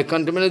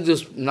 contaminate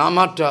this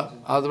namhatta,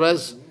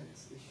 otherwise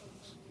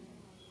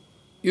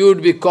you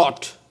would be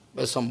caught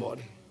by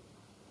somebody.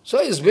 So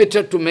it's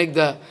better to make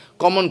the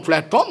common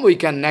platform. We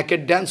can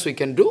naked dance, we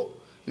can do.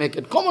 Make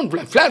it common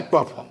flat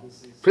platform.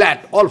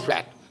 Flat, all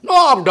flat.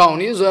 No up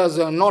down, is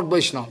not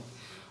Vaishnava.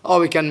 Or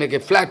we can make a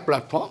flat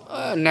platform,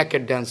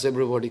 naked dance,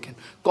 everybody can.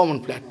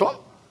 Common platform.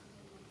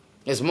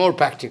 It's more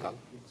practical.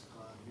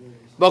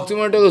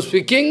 Bhaktivinod Thakur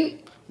speaking,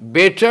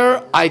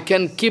 better I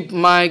can keep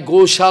my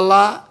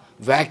Goshala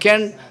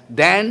vacant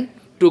than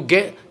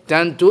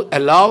to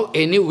allow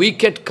any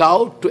wicked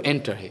cow to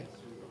enter here.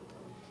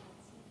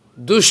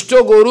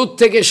 Dushto gorut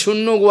theke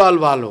shunno goal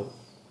valo.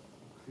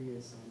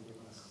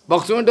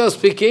 Bhaktivinod Thakur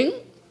speaking,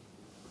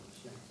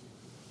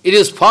 it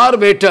is far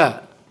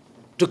better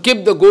to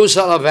keep the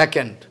Goshala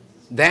vacant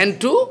than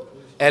to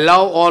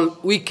allow all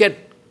wicked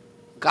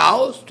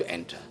cows to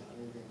enter.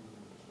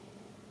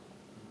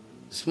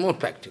 It's more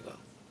practical.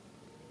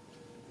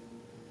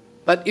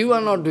 But you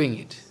are not doing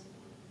it.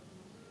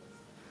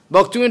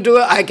 Bhaktivinod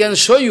Thakur, I can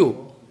show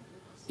you.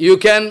 You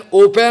can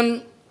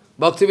open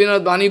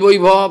Bhaktivinod Bani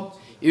Vaibhav,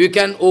 you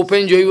can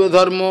open Jaiva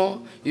Dharma,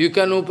 you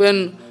can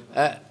open,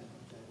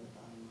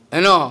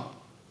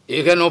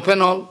 you can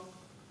open all.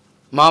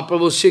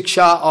 Mahaprabhu's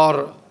Shiksha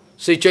or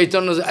Sri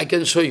Chaitanya, I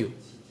can show you.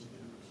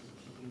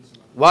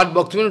 What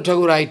Bhaktivinod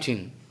Thakur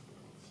writing,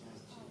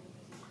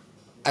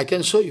 I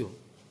can show you.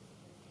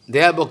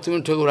 There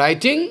Bhaktivinod Thakur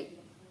writing,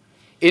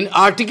 in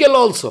article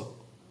also.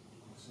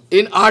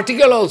 In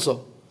article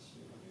also.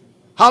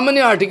 How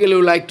many articles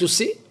you like to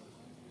see?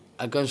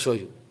 I can show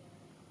you.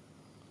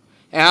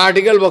 An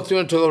article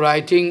Bhaktivinod Thakur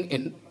writing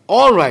in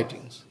all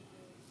writings.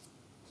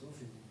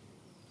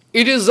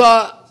 It is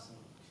the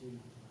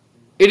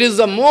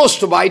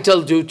most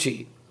vital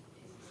duty.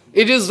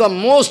 It is the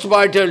most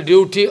vital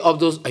duty of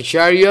those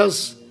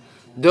acharyas,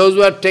 those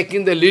who are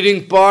taking the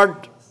leading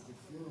part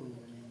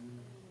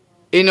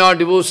in our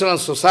devotional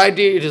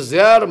society. It is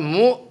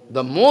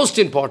the most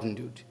important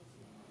duty,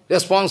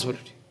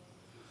 responsibility,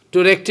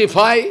 to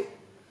rectify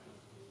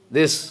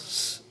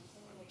this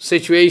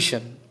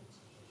situation.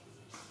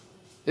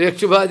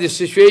 Rectify this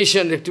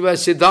situation, rectify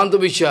Siddhanta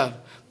Vichar.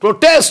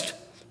 Protest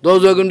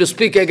those who are going to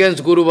speak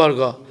against Guru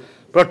Varga.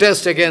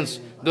 Protest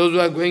against those who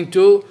are going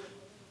to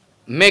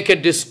make a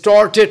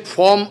distorted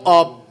form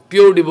of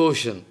pure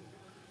devotion.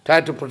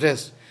 Try to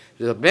protest.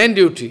 It is a main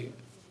duty.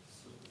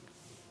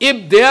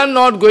 If they are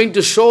not going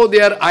to show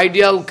their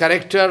ideal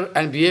character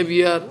and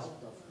behavior,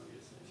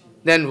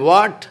 then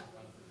what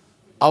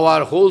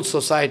our whole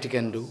society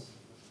can do?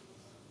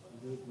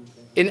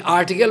 In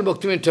article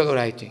Bhaktivinod Thakur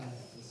writing,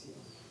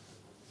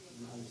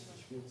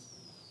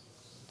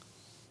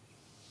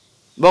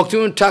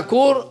 Bhaktivinod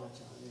Thakur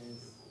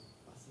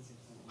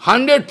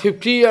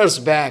 150 years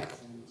back,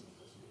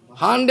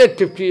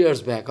 150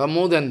 years back or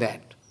more than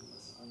that,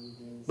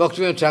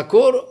 Bhaktivinod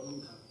Thakur,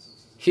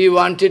 he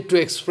wanted to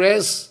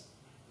express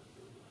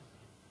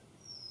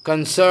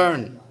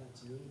concern.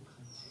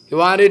 He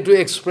wanted to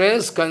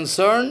express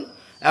concern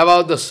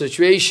about the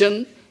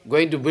situation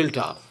going to build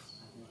up.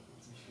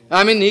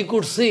 I mean, he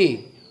could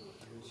see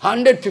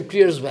 150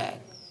 years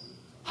back,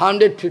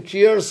 150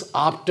 years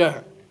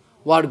after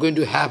what going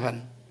to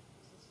happen.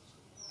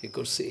 He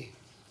could see.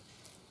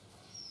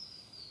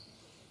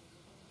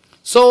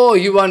 So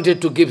he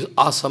wanted to give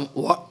us some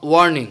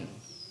warning.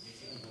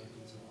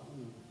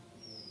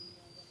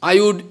 I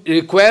would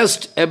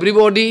request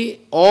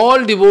everybody,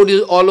 all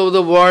devotees all over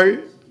the world,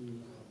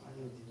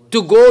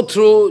 to go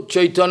through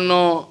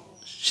Chaitanya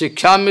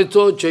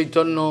Shikshamrita,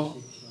 Chaitanya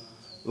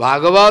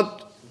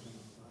Bhagavat,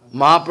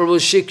 Mahaprabhu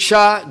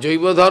Shiksha,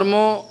 Jaiva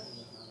Dharma,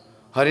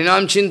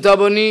 Harinam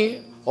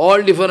Chintabani,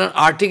 all different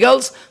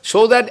articles,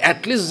 so that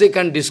at least they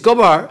can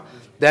discover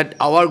that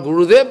our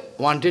Gurudev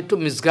wanted to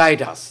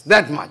misguide us.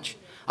 That much.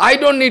 I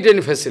don't need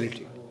any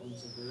facility.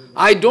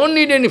 I don't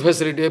need any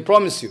facility, I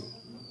promise you.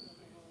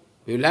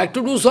 You like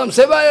to do some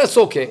seva, yes,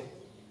 okay.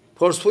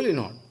 Forcefully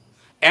not.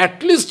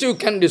 At least you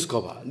can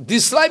discover.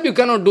 This life you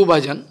cannot do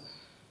bhajan.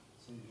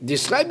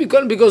 This life you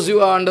can, because you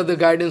are under the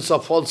guidance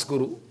of false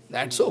guru.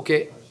 That's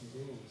okay.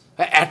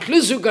 At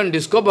least you can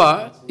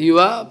discover you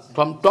are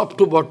from top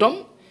to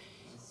bottom,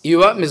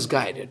 you are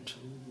misguided.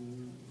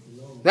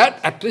 That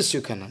at least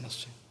you can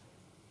understand.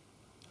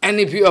 And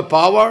if you have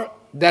power,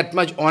 that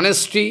much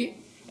honesty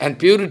and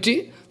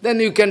purity, then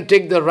you can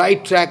take the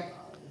right track.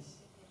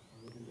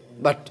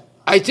 But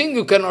I think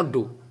you cannot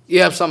do.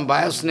 You have some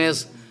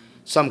biasness,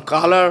 some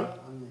color,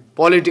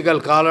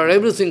 political color,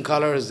 everything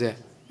color is there.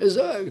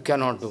 You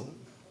cannot do.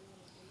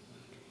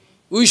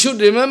 We should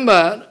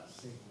remember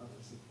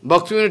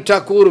Bhaktivinod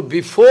Thakur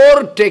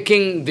before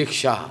taking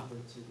Diksha.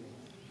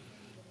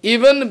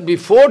 Even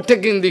before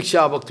taking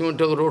Diksha, Bhaktivinod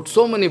Thakur wrote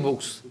so many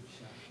books.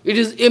 It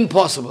is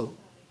impossible.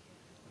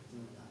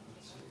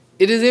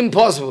 It is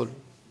impossible.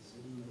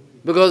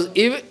 Because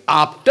even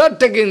after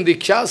taking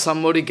Diksha,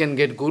 somebody can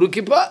get Guru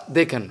Kripa,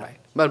 they can write.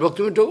 But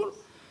Bhaktivinod Thakur,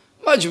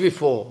 much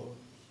before,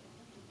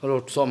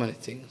 wrote so many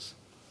things.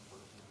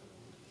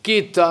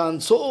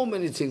 Kirtan, so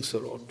many things he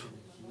wrote.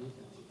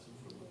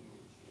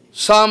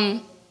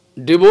 Some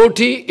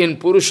devotee in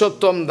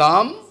Purushottam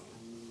Dham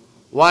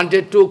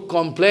wanted to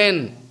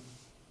complain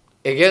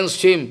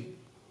against him.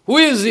 Who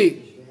is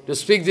he to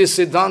speak this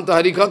Siddhanta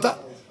Harikatha?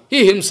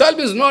 He himself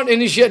is not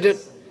initiated.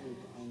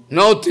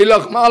 No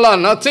tilak mala,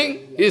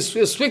 nothing. He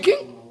is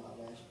speaking.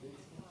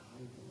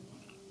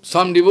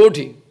 Some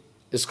devotee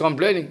is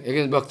complaining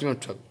against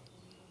Bhaktivinod Thakur.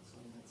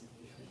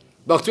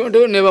 Bhaktivinod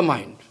Thakur never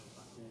mind.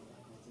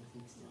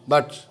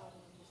 But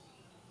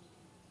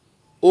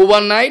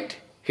overnight,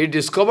 he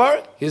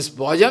discovered his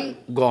bhajan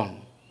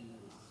gone.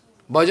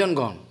 Bhajan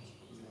gone.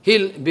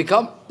 He'll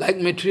become like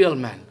material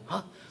man.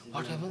 Huh?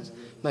 What happens?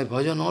 My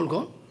bhajan all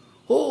gone?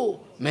 Oh,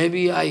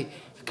 maybe I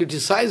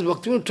criticize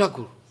Bhaktivinod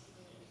Thakur.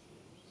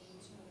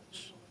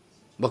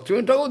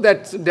 Bhaktivinod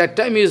Thakur, that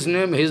time his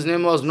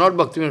name was not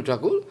Bhaktivinod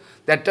Thakur.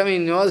 That time his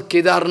name was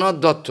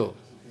Kedarnath Datta.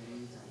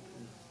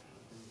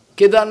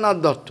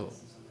 Kedarnath Datta.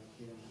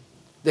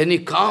 Then he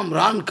come,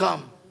 run,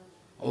 come.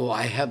 Oh,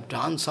 I have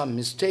done some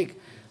mistake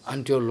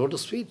unto your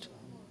lotus feet.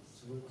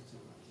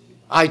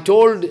 I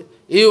told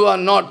you are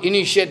not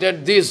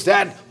initiated, this,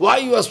 that. Why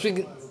you are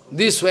speaking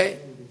this way?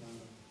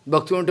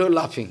 Bhaktivinod Thakur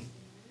laughing.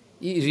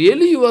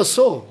 Really you are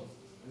so.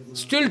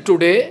 Still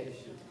today,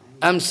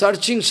 I am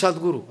searching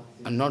Sadguru.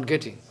 I am not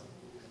getting.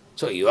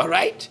 So you are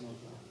right.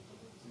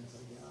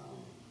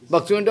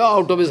 Bhaktivinod Thakur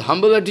out of his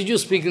humble attitude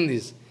speaking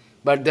this.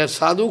 But that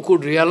sadhu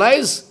could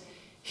realize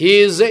he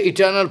is the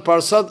eternal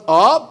Parshad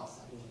of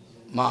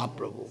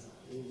Mahaprabhu.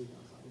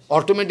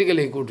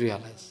 Automatically he could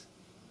realize.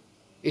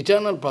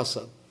 Eternal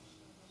Parshad.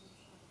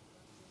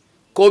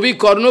 Kavi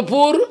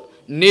Karnapur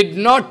need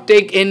not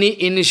take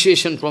any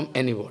initiation from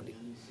anybody.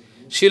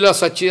 Srila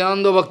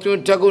Sacchidananda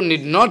Bhakti Thakur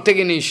need not take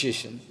any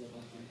initiation.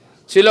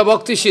 Srila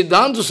Bhakti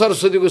Siddhanta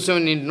Saraswati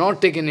Goswami need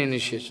not take any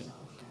initiation.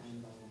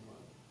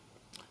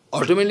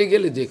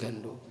 Automatically they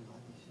can do.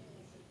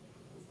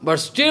 But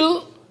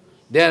still,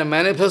 they are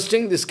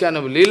manifesting this kind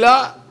of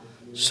lila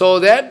so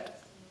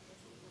that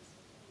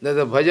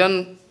the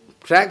bhajan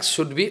tracks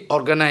should be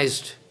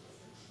organized.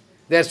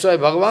 That's why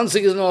Bhagavan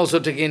Sri Krishna also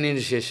taking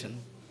initiation.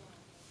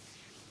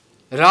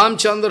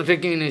 Ramchandra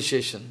taking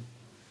initiation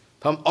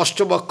from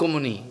Ashtabhakya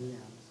Muni.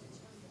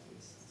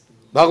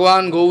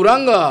 Bhagavan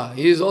Gauranga,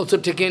 he is also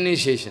taking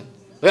initiation.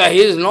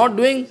 He is not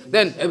doing,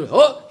 then,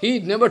 oh, he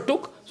never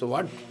took. So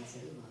what?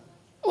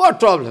 What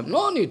problem?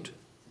 No need.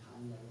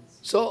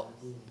 So,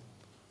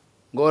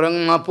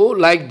 Gauranga Mahaprabhu,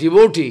 like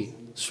devotee,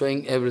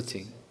 showing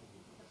everything.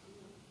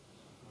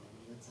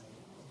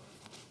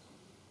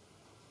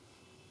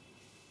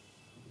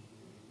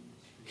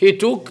 He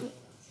took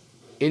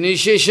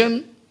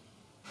initiation.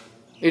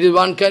 It is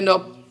one kind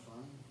of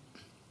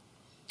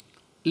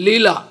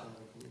lila.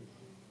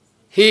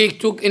 He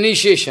took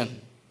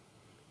initiation.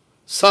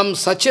 Some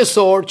such a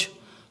sort,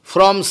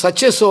 from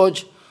such a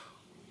sort,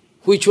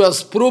 which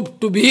was proved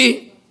to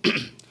be,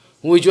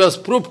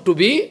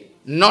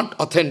 not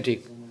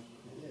authentic.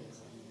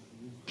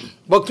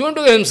 Bhaktivinod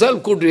Thakur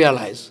himself could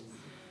realize.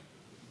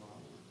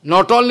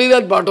 Not only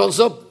that, but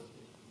also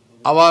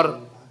our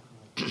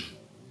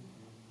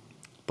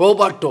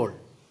Prabhupada told,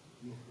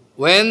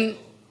 when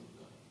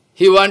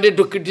he wanted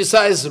to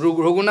criticize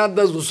Raghunath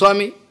Das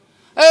Goswami,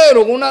 hey,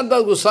 Raghunath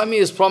Das Goswami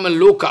is from a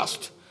low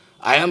caste.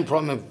 I am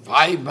from a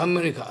high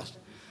Brahmani caste.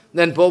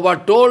 Then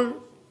Prabhupada told,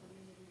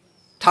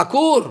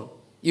 Thakur,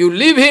 you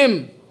leave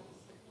him.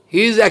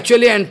 He is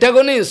actually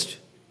antagonist.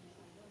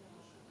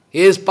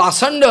 He is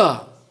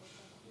pasanda.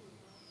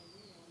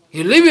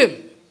 You leave him.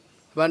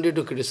 He wanted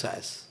to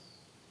criticize.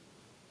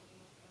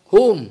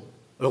 Whom?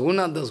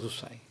 Raghunath Das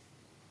Goswami.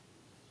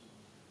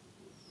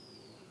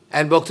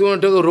 And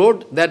Bhaktivinod Thakur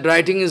wrote, that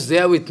writing is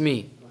there with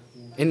me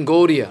in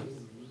Gaudiya.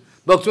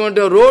 Bhaktivinod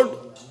Thakur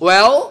wrote,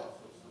 well,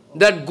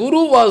 that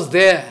Guru was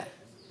there.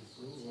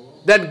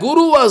 That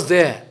Guru was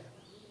there.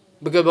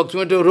 Because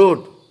Bhaktivinod Thakur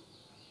wrote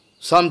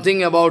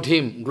something about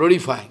him,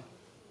 glorifying.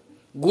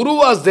 Guru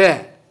was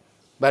there,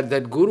 but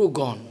that Guru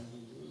gone,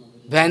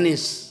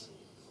 vanished.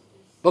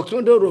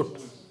 Bhaktivinod Thakur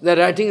wrote, the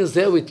writing is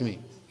there with me.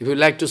 If you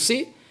like to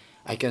see,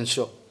 I can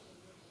show.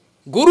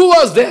 Guru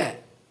was there,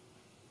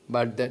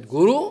 but that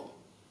Guru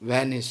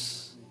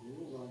vanished.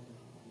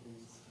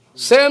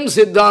 Same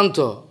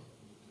Siddhanta.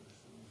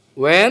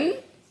 When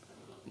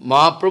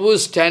Mahaprabhu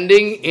is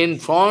standing in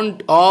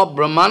front of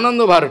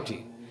Brahmananda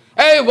Bharati.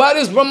 Hey, where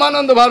is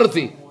Brahmananda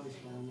Bharati?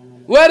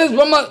 Where is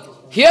Brahman?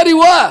 Here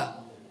you are.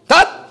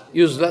 That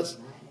useless.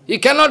 He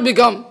cannot be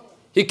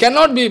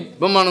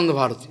Brahmananda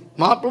Bharati.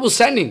 Mahaprabhu is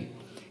standing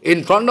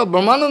in front of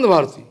Brahmananda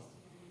Bharati.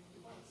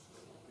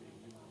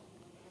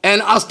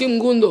 And ask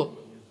him, Gundo,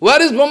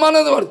 where is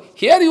Brahmananda Bharati?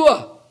 Here you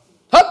are.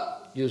 Huh?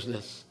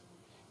 Useless.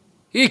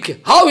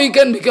 How he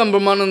can become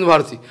Brahmananda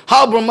Bharati?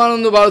 How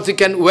Brahmananda Bharati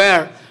can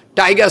wear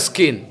tiger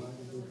skin?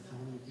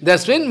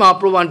 That's when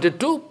Mahaprabhu wanted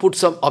to put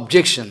some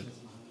objection.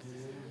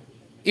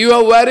 You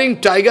are wearing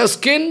tiger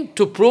skin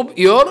to prove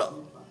your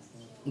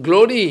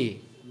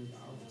glory.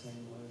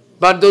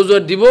 But those who are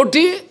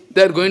devotees,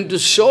 they are going to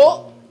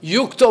show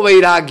yukta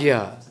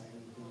vairagya.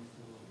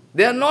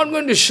 They are not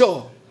going to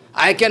show.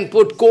 I can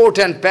put coat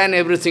and pen,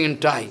 everything in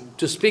tie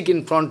to speak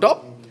in front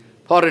of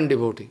foreign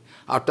devotee.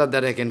 After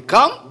that I can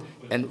come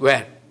and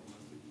wear.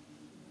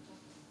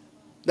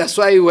 That's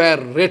why I wear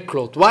red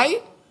cloth.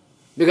 Why?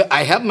 Because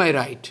I have my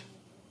right.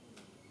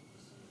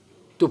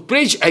 To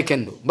preach I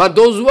can do. But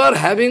those who are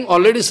having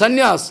already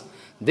sannyas,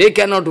 they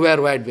cannot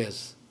wear white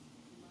dress.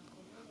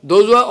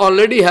 Those who are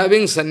already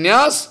having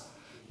sannyas,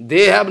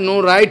 they have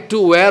no right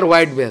to wear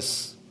white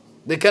dress.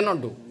 They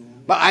cannot do.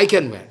 But I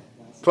can wear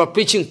for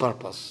preaching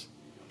purpose.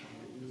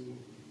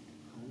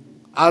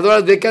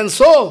 Otherwise they can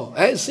sow.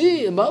 Hey,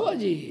 see,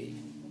 Babaji.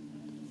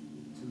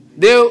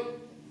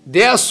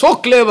 They are so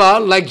clever,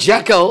 like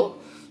jackal,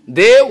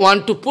 they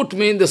want to put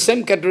me in the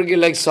same category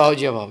like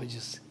Sahaja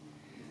Babaji.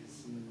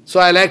 So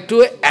I like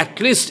to at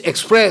least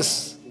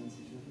express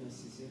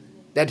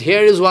that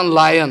here is one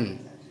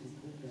lion.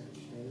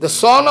 The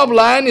son of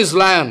lion is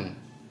lion.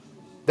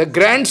 The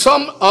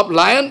grandson of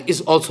lion is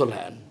also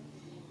lion.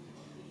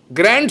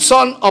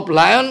 Grandson of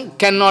lion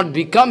cannot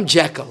become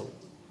jackal.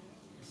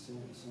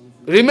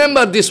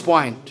 Remember this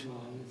point.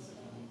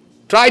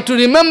 Try to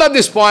remember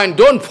this point,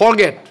 don't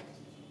forget.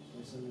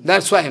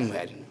 That's why I am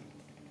wearing.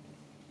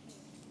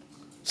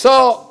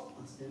 So,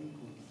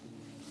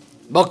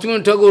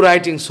 Bhaktivinod Thakur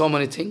writing so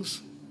many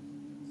things.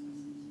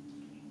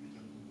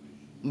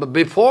 But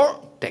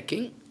before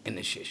taking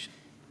initiation,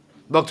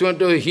 Bhaktivinod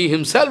Thakur, he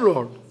himself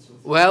wrote,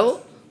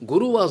 well,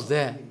 Guru was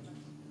there,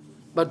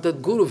 but the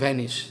Guru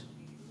vanished.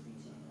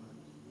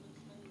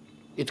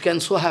 It can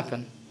so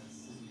happen.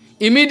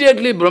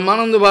 Immediately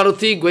Brahmananda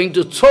Bharati going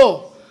to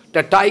throw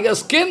the tiger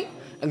skin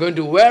and going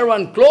to wear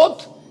one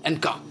cloth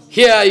and come.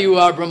 Here you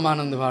are,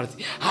 Brahmananda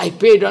Bharati. I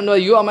paid under,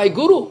 you are my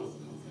Guru.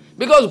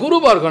 Because Guru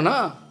Varga,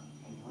 na?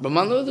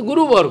 Brahmananda is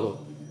Guru Varga.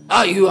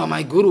 Ah, you are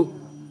my Guru.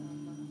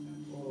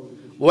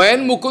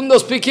 When Mukunda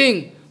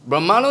speaking,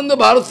 Brahmananda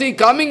Bharati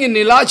coming in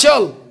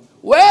Nilachal.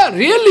 Where?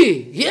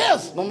 Really?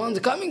 Yes, Brahmananda is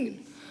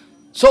coming.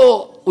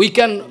 So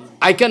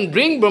I can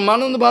bring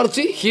Brahmananda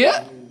Bharati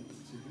here?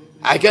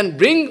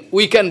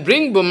 We can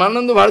bring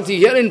Brahmananda Bharati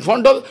here in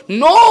front of...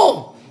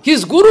 No! He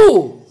is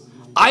Guru.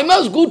 I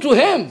must go to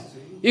him.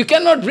 You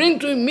cannot bring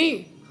to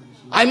me.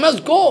 I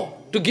must go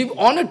to give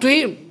honor to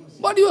him.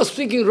 But you are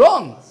speaking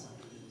wrong.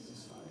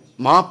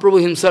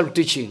 Mahaprabhu himself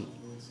teaching.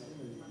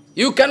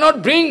 You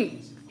cannot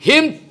bring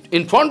him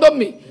in front of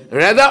me.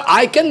 Rather,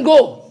 I can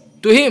go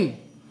to him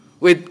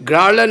with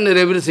garland and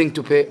everything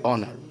to pay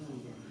honor.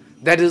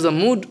 That is the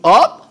mood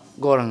of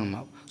Gaudiya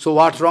Math. So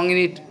what's wrong in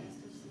it?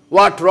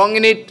 What wrong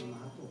in it?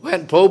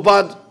 When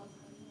Prabhupada,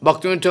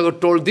 Bhaktivinod Thakur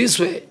told this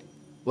way,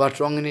 what's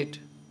wrong in it?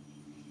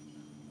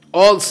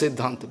 All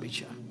Siddhanta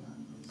Vichar.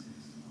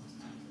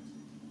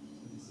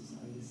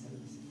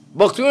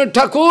 Bhaktivinod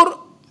Thakur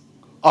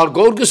or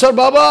Gaur Kishore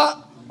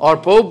Baba or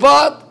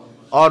Prabhupada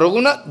or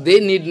Raghunath, they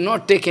need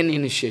not take any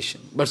initiation.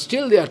 But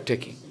still they are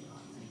taking.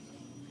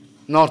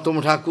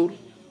 Narottam Thakur,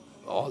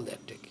 all they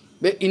are taking.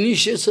 The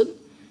initiation,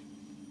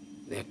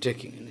 they are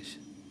taking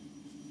initiation.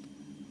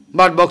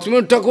 But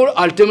Bhaktivinod Thakur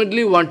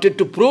ultimately wanted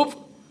to prove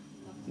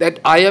that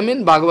I am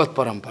in Bhagavat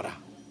Parampara.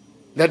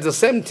 That's the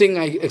same thing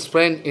I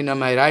explained in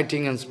my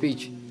writing and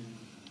speech.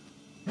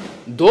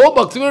 Though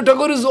Bhaktivinod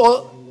Thakur is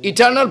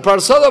eternal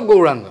Parshad of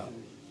Gauranga,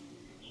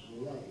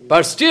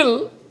 but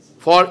still,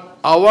 for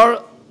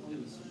our,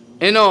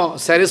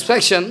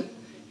 satisfaction,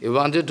 he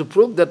wanted to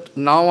prove that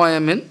now I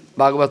am in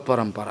Bhagavat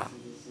Parampara.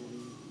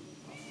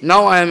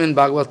 Now I am in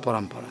Bhagavat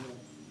Parampara.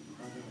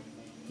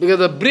 Because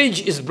the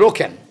bridge is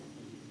broken.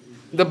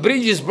 The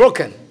bridge is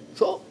broken.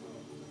 So,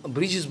 a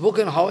bridge is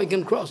broken, how I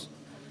can cross?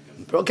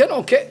 Broken,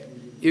 okay.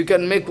 You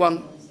can make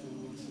one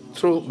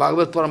through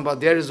Bhagavat Parampara.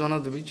 There is one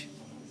of the bridge.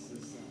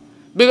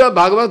 Because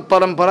Bhagavat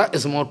Parampara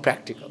is more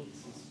practical.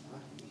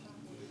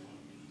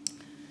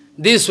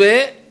 This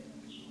way,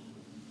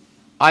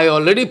 I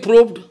already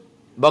proved,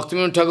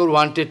 Bhaktivinod Thakur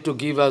wanted to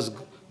give us,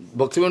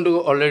 Bhaktivinod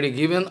Thakur already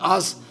given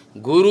us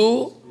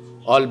Guru,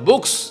 all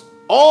books,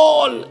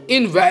 all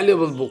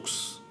invaluable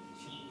books.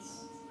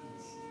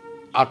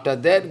 After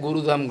that,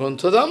 Gurudam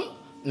Granthadam,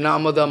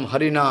 Namadam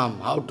Harinam,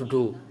 how to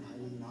do?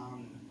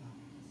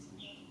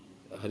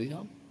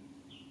 Harinam?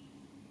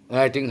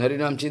 Writing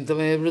Harinam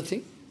Chintamaya,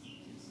 everything.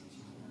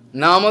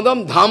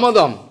 Namadam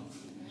Dhamadam.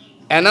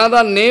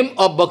 Another name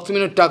of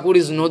Bhaktivinod Thakur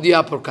is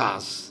Nodiya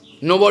Prakash.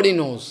 Nobody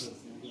knows.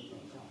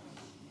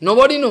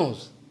 Nobody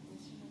knows.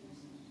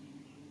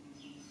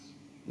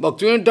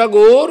 Bhaktivinod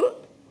Thakur,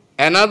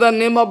 another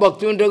name of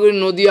Bhaktivinod Thakur is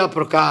Nodiya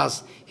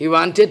Prakash. He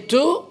wanted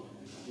to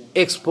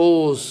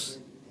expose.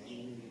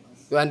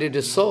 He wanted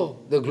to show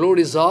the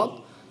glories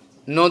of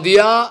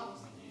Nodiya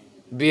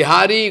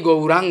Bihari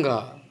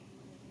Gauranga.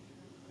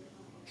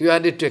 He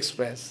wanted to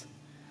express.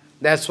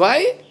 That's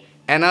why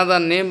another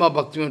name of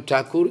Bhaktivinod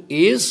Thakur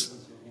is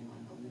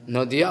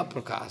Nodiya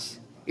Prakash.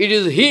 It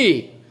is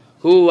he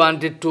who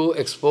wanted to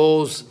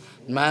expose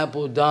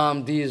Mayapur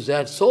Dham, this,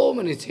 that, so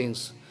many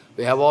things.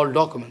 We have all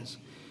documents.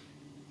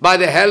 By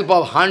the help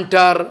of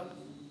Hunter,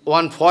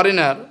 one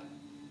foreigner,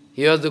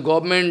 he was the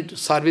government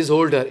service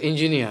holder,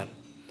 engineer.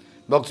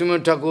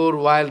 Bhaktivinod Thakur,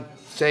 while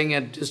staying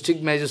at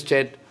district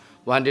magistrate,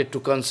 wanted to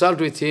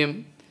consult with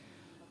him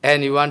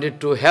and he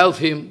wanted to help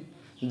him.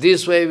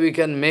 This way we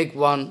can make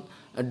one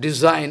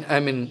design,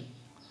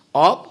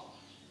 of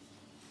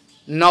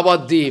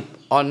Navadip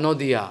or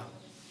Nodiya.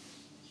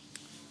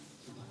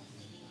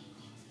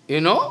 You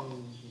know?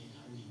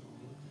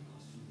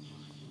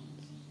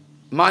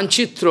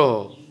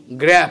 Manchitro,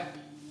 graph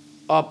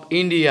of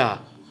India,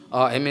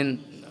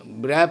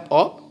 graph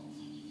of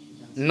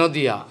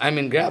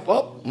Nodiya, graph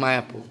of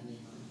Mayapur.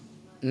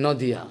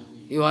 Nodiya.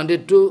 He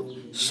wanted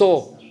to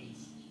show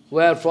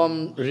where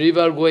from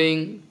river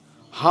going,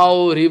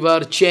 how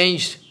river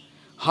changed,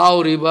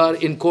 how river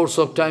in course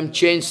of time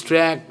changed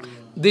track,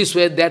 this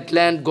way, that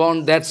land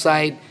gone that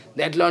side,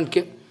 that land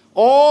came.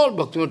 All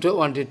Bhaktivinod Thakur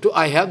wanted to.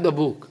 I have the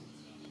book.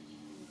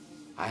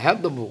 I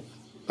have the book.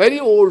 Very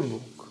old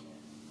book.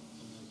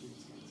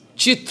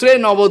 Chitre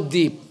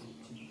Navadip.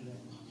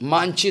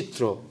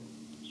 Manchitro.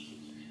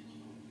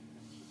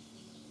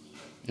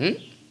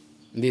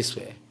 This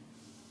way.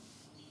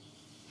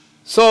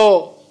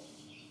 So,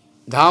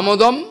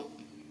 Dhamadam,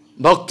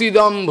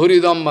 Bhaktidam,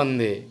 Bhuridam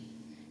Bande.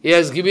 He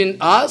has given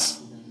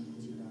us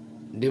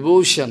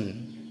devotion.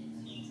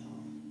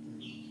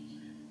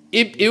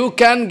 If you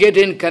can get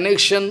in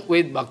connection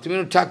with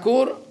Bhaktivinod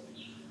Thakur,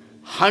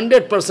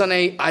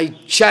 100% I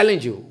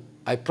challenge you,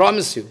 I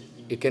promise you,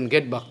 you can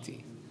get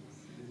bhakti.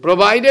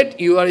 Provided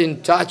you are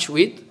in touch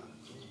with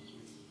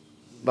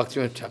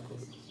Bhaktivinod Thakur,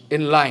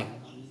 in line.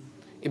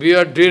 If you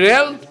are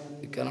derailed,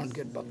 you cannot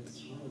get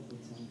bhakti.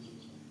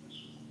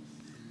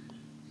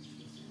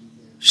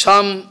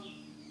 Some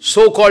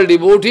so-called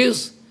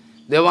devotees,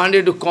 they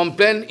wanted to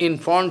complain in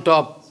front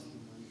of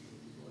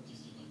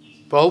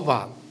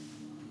Prabhupada.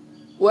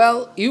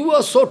 Well, you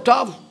are so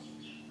tough.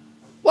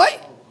 Why?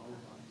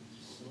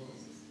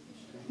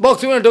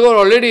 Bhaktivinod Thakur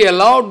already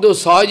allowed the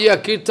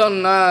Sahajiya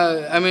Kirtan,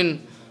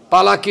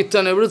 Pala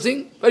Kirtan,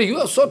 everything. But you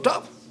are so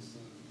tough.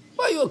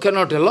 Why you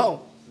cannot allow?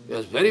 You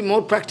are very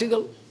more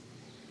practical.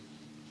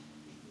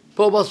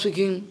 Prabhupada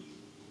speaking.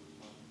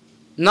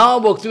 Now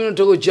Bhaktivinod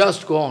Thakur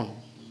just gone.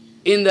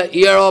 In the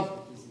year of,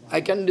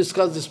 I can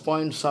discuss this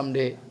point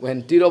someday,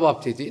 when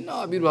Tirabhaptiti, no,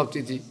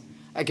 Abhirbhaptiti,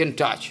 I can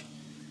touch.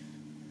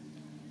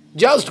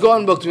 Just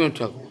gone Bhaktivinod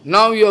Thakur.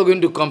 Now you are going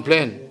to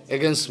complain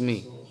against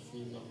me.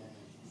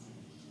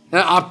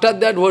 And after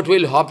that, what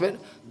will happen?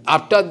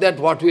 After that,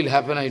 what will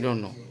happen, I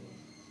don't know.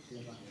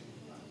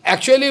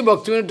 Actually,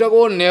 Bhaktivinod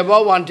Thakur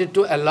never wanted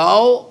to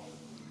allow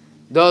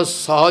the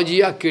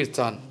Sahajiya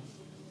Kirtan.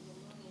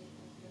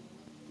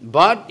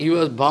 But he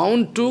was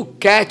bound to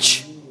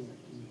catch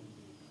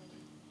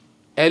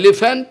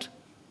elephant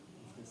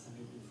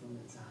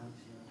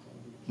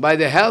by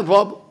the help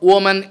of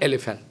woman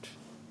elephant.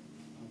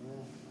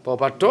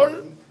 Prabhupada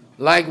told,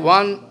 like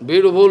one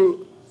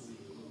beautiful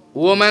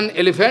woman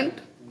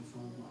elephant,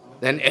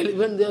 then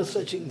elephant they are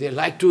searching, they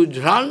like to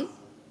run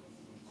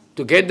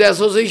to get the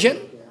association.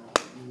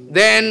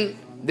 Then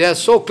they are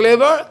so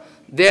clever,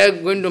 they are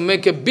going to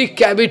make a big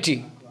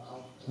cavity.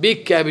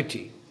 Big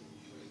cavity.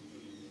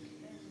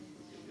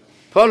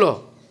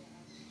 Follow?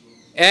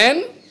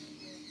 And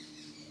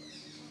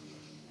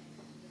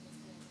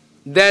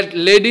that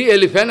lady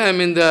elephant,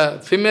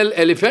 the female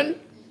elephant,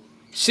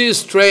 she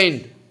is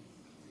trained.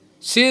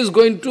 She is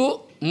going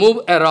to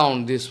move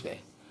around this way.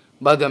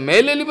 But the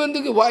male elephant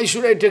thinking, why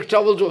should I take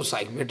trouble to a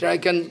cycle? Better I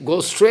can go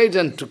straight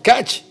and to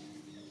catch.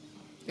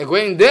 They're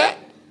going there,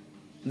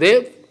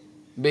 they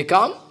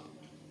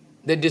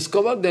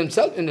discover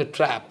themselves in a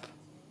trap.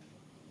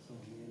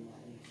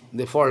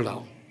 They fall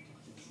down.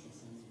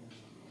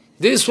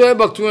 This way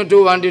Bhaktivinod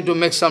Thakur wanted to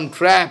make some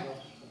trap.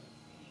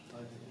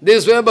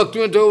 This way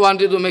Bhaktivinod Thakur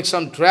wanted to make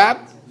some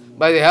trap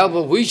by the help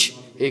of which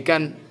he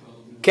can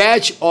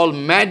catch all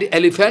mad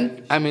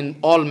elephant,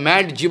 all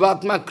mad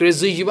jivatma,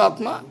 crazy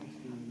jivatma,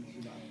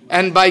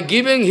 And by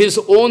giving his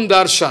own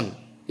darshan,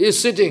 he is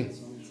sitting.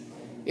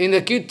 In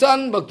the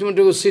kirtan, Bhaktivinoda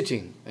Thakur is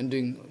sitting and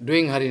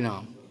doing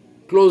Harinam,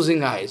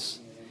 closing eyes.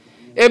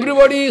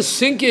 Everybody is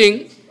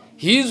thinking,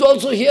 he is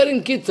also here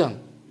in kirtan.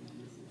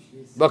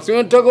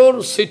 Bhaktivinoda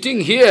Thakur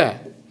sitting here,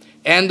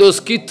 and those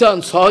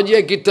kirtan,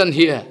 Sahajiya kirtan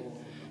here.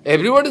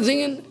 Everybody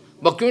thinking,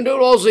 Bhaktivinoda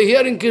Thakur also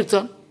here in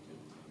kirtan.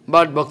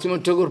 But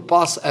Bhaktivinoda Thakur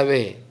passed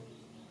away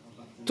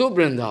to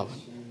Vrindavan.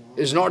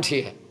 He is not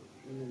here.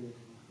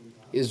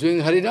 He is doing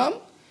Harinam.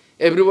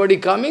 Everybody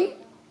coming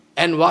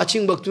and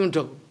watching Bhaktivinoda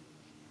Thakur.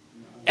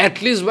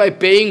 At least by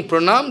paying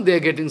pranam, they are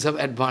getting some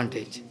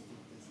advantage.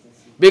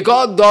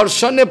 Because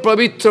darshane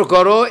pravitra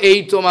karo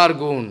ei tomar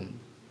gun.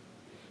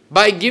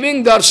 By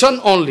giving darshan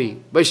only,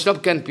 Vaishnava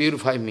can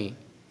purify me.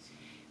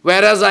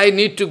 Whereas I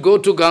need to go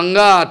to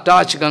Ganga,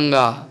 touch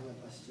Ganga,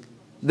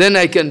 then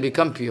I can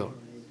become pure.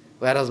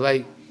 Whereas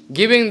by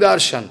giving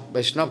darshan,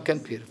 Vaishnava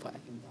can purify.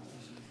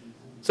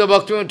 So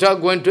Bhaktivinoda Thakur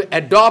is going to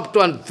adopt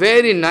one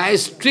very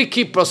nice,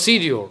 tricky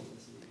procedure,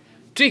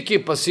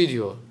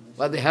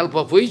 by the help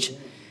of which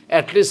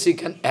at least he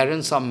can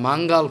arrange some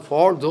mangal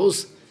for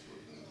those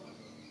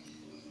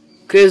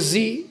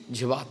crazy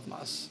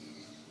jivatmas.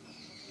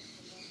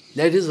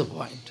 That is the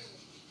point.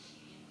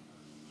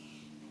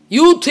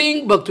 You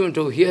think Bhaktivinoda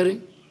Thakur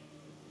hearing,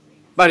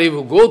 but if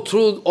you go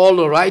through all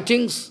the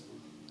writings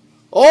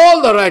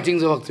of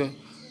Bhaktivinoda,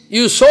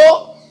 you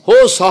saw,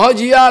 ho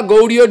Sahajiya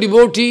Gaudiya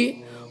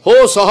devotee,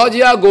 ho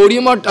Sahajiya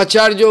Gaudiya Math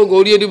Acharya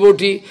Gaudiya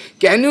devotee,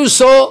 can you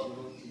show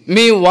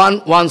me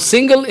one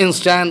single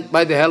instant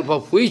by the help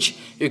of which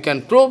you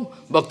can prove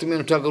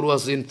Bhaktivinoda Thakur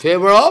was in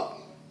favor of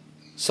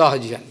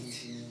Sahajiyanity?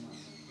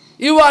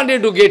 You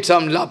wanted to get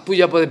some love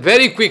puja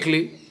very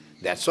quickly.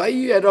 That's why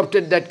you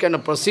adopted that kind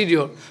of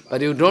procedure.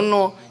 But you don't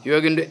know, you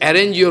are going to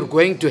arrange your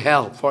going to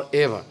hell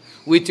forever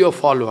with your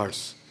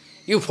followers.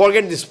 You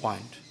forget this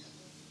point.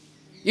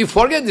 You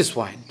forget this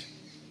point.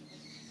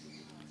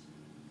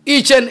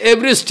 Each and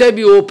every step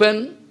you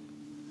open,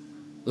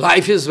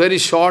 life is very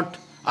short.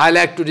 I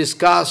like to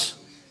discuss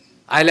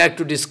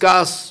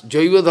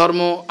Jaiva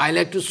Dharma, I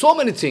like to so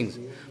many things.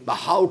 But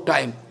how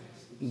time?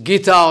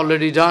 Gita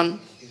already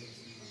done.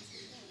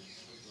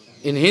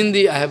 In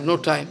Hindi, I have no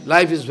time.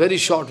 Life is very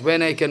short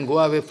when I can go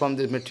away from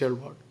this material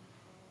world.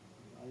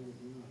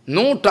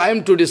 No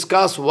time to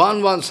discuss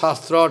one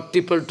shastra,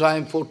 triple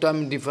time, 4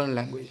 times in different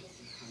language.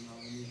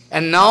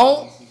 And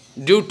now,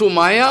 due to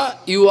Maya,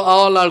 you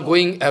all are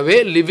going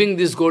away, leaving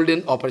this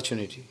golden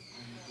opportunity.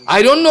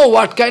 I don't know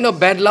what kind of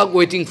bad luck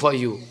waiting for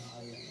you.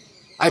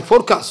 I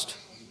forecast.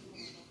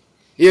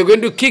 You are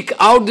going to kick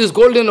out this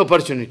golden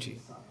opportunity.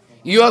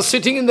 You are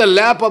sitting in the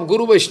lap of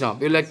Guru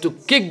Vaishnava. You like to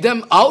kick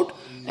them out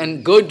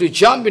and going to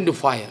jump into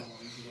fire.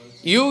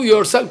 You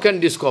yourself can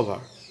discover.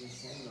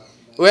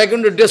 We are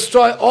going to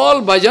destroy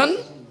all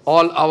bhajan,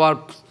 all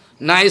our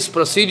nice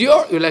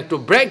procedure, you like to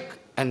break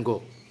and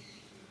go.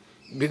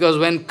 Because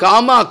when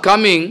karma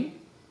coming,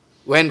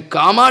 when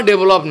karma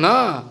develop,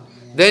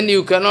 then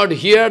you cannot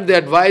hear the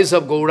advice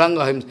of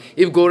Gauranga himself.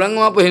 If Gauranga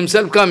Mahaprabhu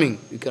himself coming,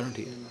 you cannot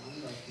hear.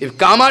 If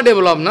karma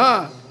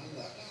develop,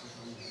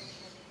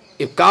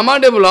 if karma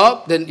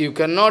develop, then you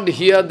cannot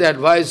hear the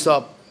advice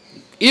of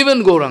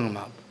even Gauranga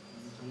Mahaprabhu.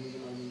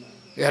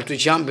 You have to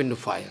jump into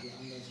fire.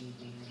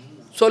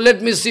 So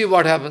let me see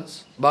what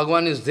happens.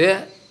 Bhagavan is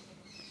there,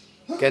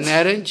 can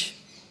arrange.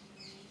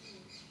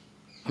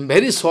 I'm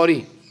very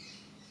sorry.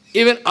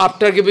 Even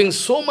after giving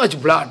so much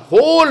blood,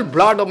 whole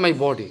blood of my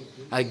body,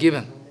 I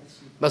given.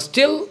 But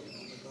still,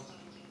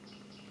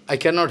 I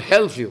cannot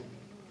help you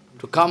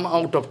to come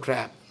out of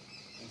trap.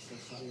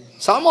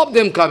 Some of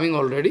them coming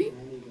already.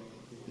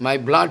 My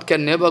blood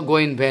can never go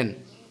in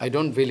vain. I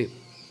don't believe.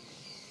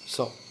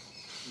 So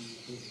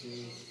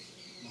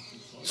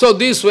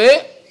this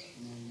way,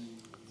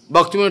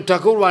 Bhaktivinoda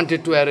Thakur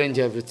wanted to arrange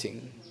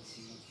everything.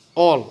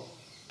 All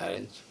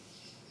arrange.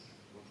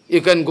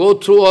 You can go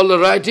through all the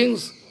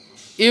writings,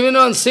 even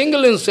one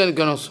single instant you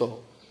cannot show.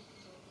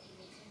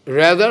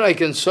 Rather, I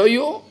can show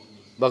you,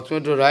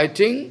 Bhaktivinoda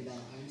writing,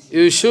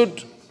 you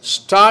should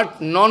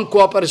start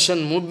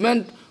non-cooperation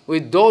movement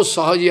with those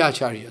Sahaji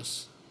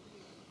Acharyas.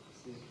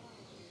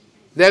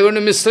 They are going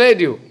to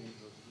mislead you.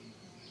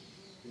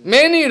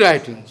 Many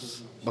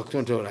writings,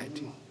 Bhaktivinoda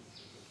writing.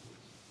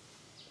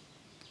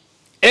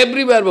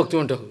 Everywhere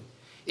Bhaktivinoda Thakur.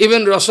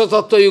 Even Rasa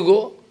Tattva you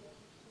go,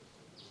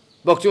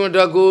 Bhaktivinoda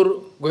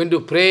Thakur going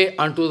to pray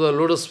unto the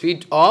lotus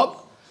feet of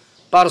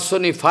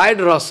personified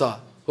Rasa.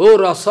 Oh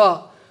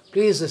Rasa,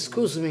 please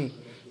excuse me,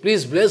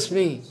 please bless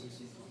me.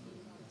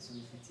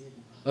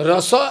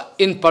 Rasa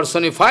in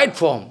personified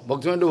form,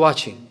 Bhaktivinoda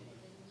watching.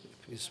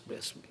 Please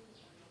bless me.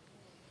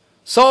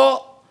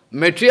 So,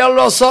 material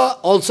rasa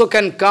also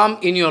can come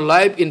in your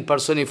life in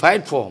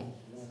personified form.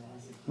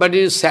 But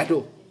it is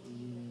shadow.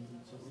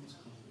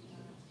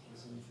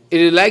 It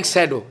is like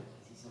shadow.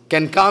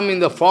 Can come in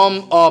the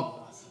form of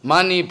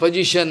money,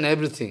 position,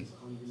 everything.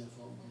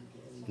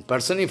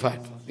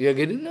 Personified. You are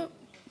getting now?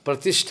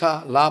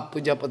 Pratishtha, Labh,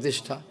 Puja,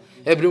 Pratishtha.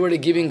 Everybody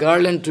giving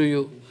garland to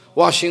you,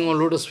 washing on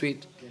lotus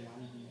feet.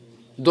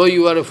 Though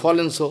you are a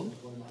fallen soul,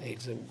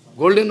 it's a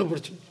golden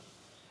opportunity.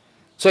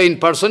 So in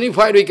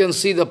personified we can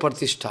see the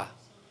pratishtha.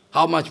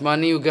 How much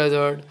money you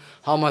gathered,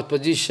 how much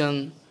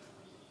position,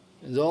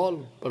 is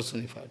all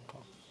personified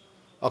form.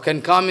 Or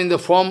can come in the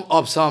form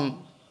of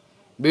some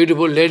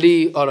beautiful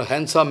lady or a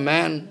handsome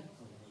man.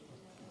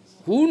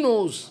 Who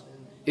knows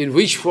in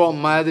which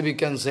form Mahadevi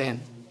can send?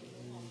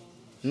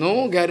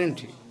 No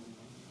guarantee.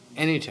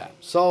 Anytime.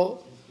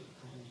 So,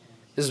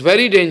 it's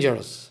very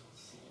dangerous.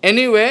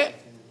 Anyway,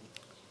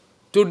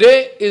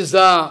 today is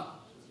the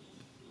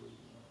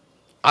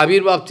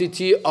Avirbhav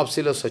Tithi of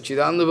Srila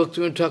Sacchidananda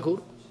Bhakti Vinod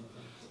Thakur.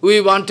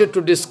 We wanted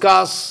to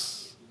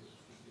discuss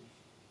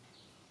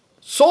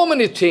so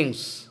many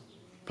things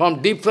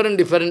from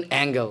different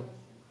angle,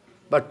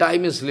 but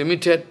time is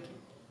limited.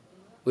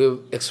 We are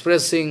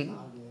expressing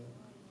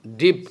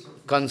deep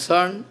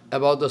concern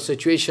about the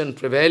situation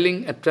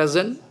prevailing at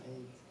present.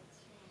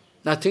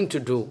 Nothing to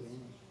do.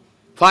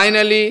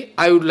 Finally,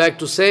 I would like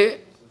to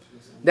say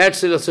that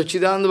Srila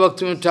Sacchidananda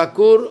Bhakti Vinod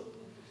Thakur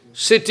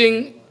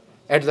sitting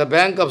at the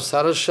bank of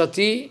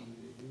Saraswati,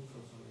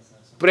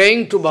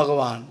 praying to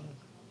Bhagavan,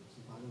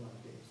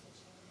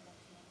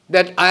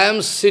 that I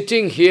am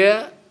sitting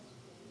here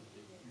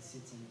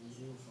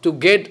to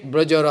get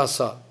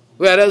Brajarasa,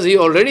 whereas he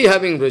already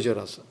having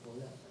Brajarasa.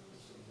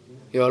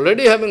 He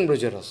already having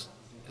Brajarasa.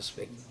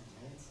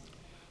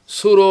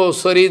 Suro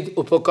sarid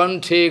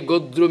upakanthe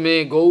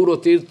godrume gauro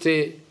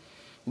tirthe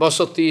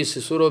basati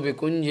sisuro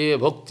vikunje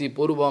bhakti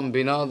purvam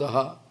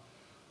vinadaha.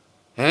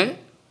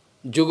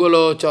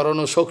 Jugalo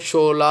charano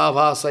soksho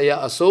labha saya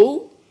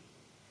asau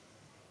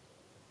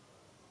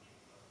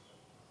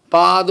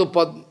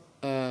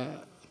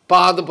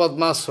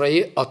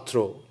padmasraye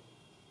atro.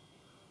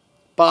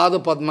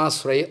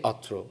 Padmasraye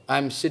atro. I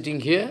am sitting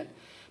here,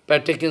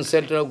 taking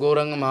shelter of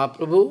Gauranga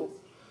Mahaprabhu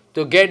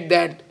to get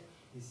that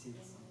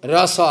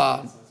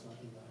rasa,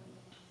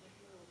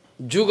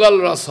 jugal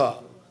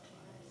rasa.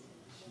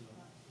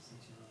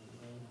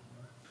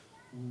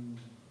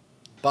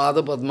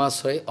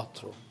 Padmasraye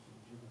atro.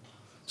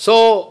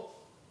 So,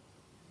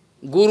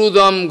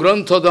 Gurudam,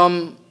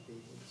 Granthadam,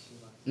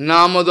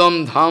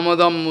 Namadam,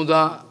 Dhamadam,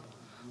 Muda,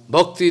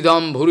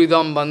 Bhaktidam,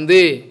 Bhuridam,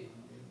 Bande,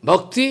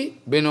 Bhakti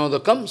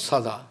Vinodakam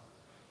Sada.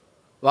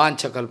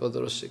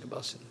 Vanchakalpatarasya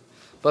Vasin.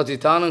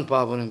 Patitanang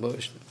Pavanam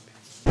Bhavishnu.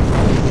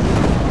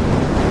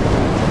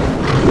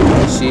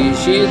 Shri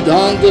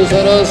Siddhanta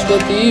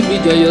Saraswati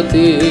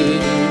Vijayate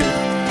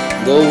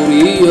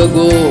Gauriya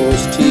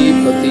Goshti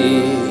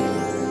Pati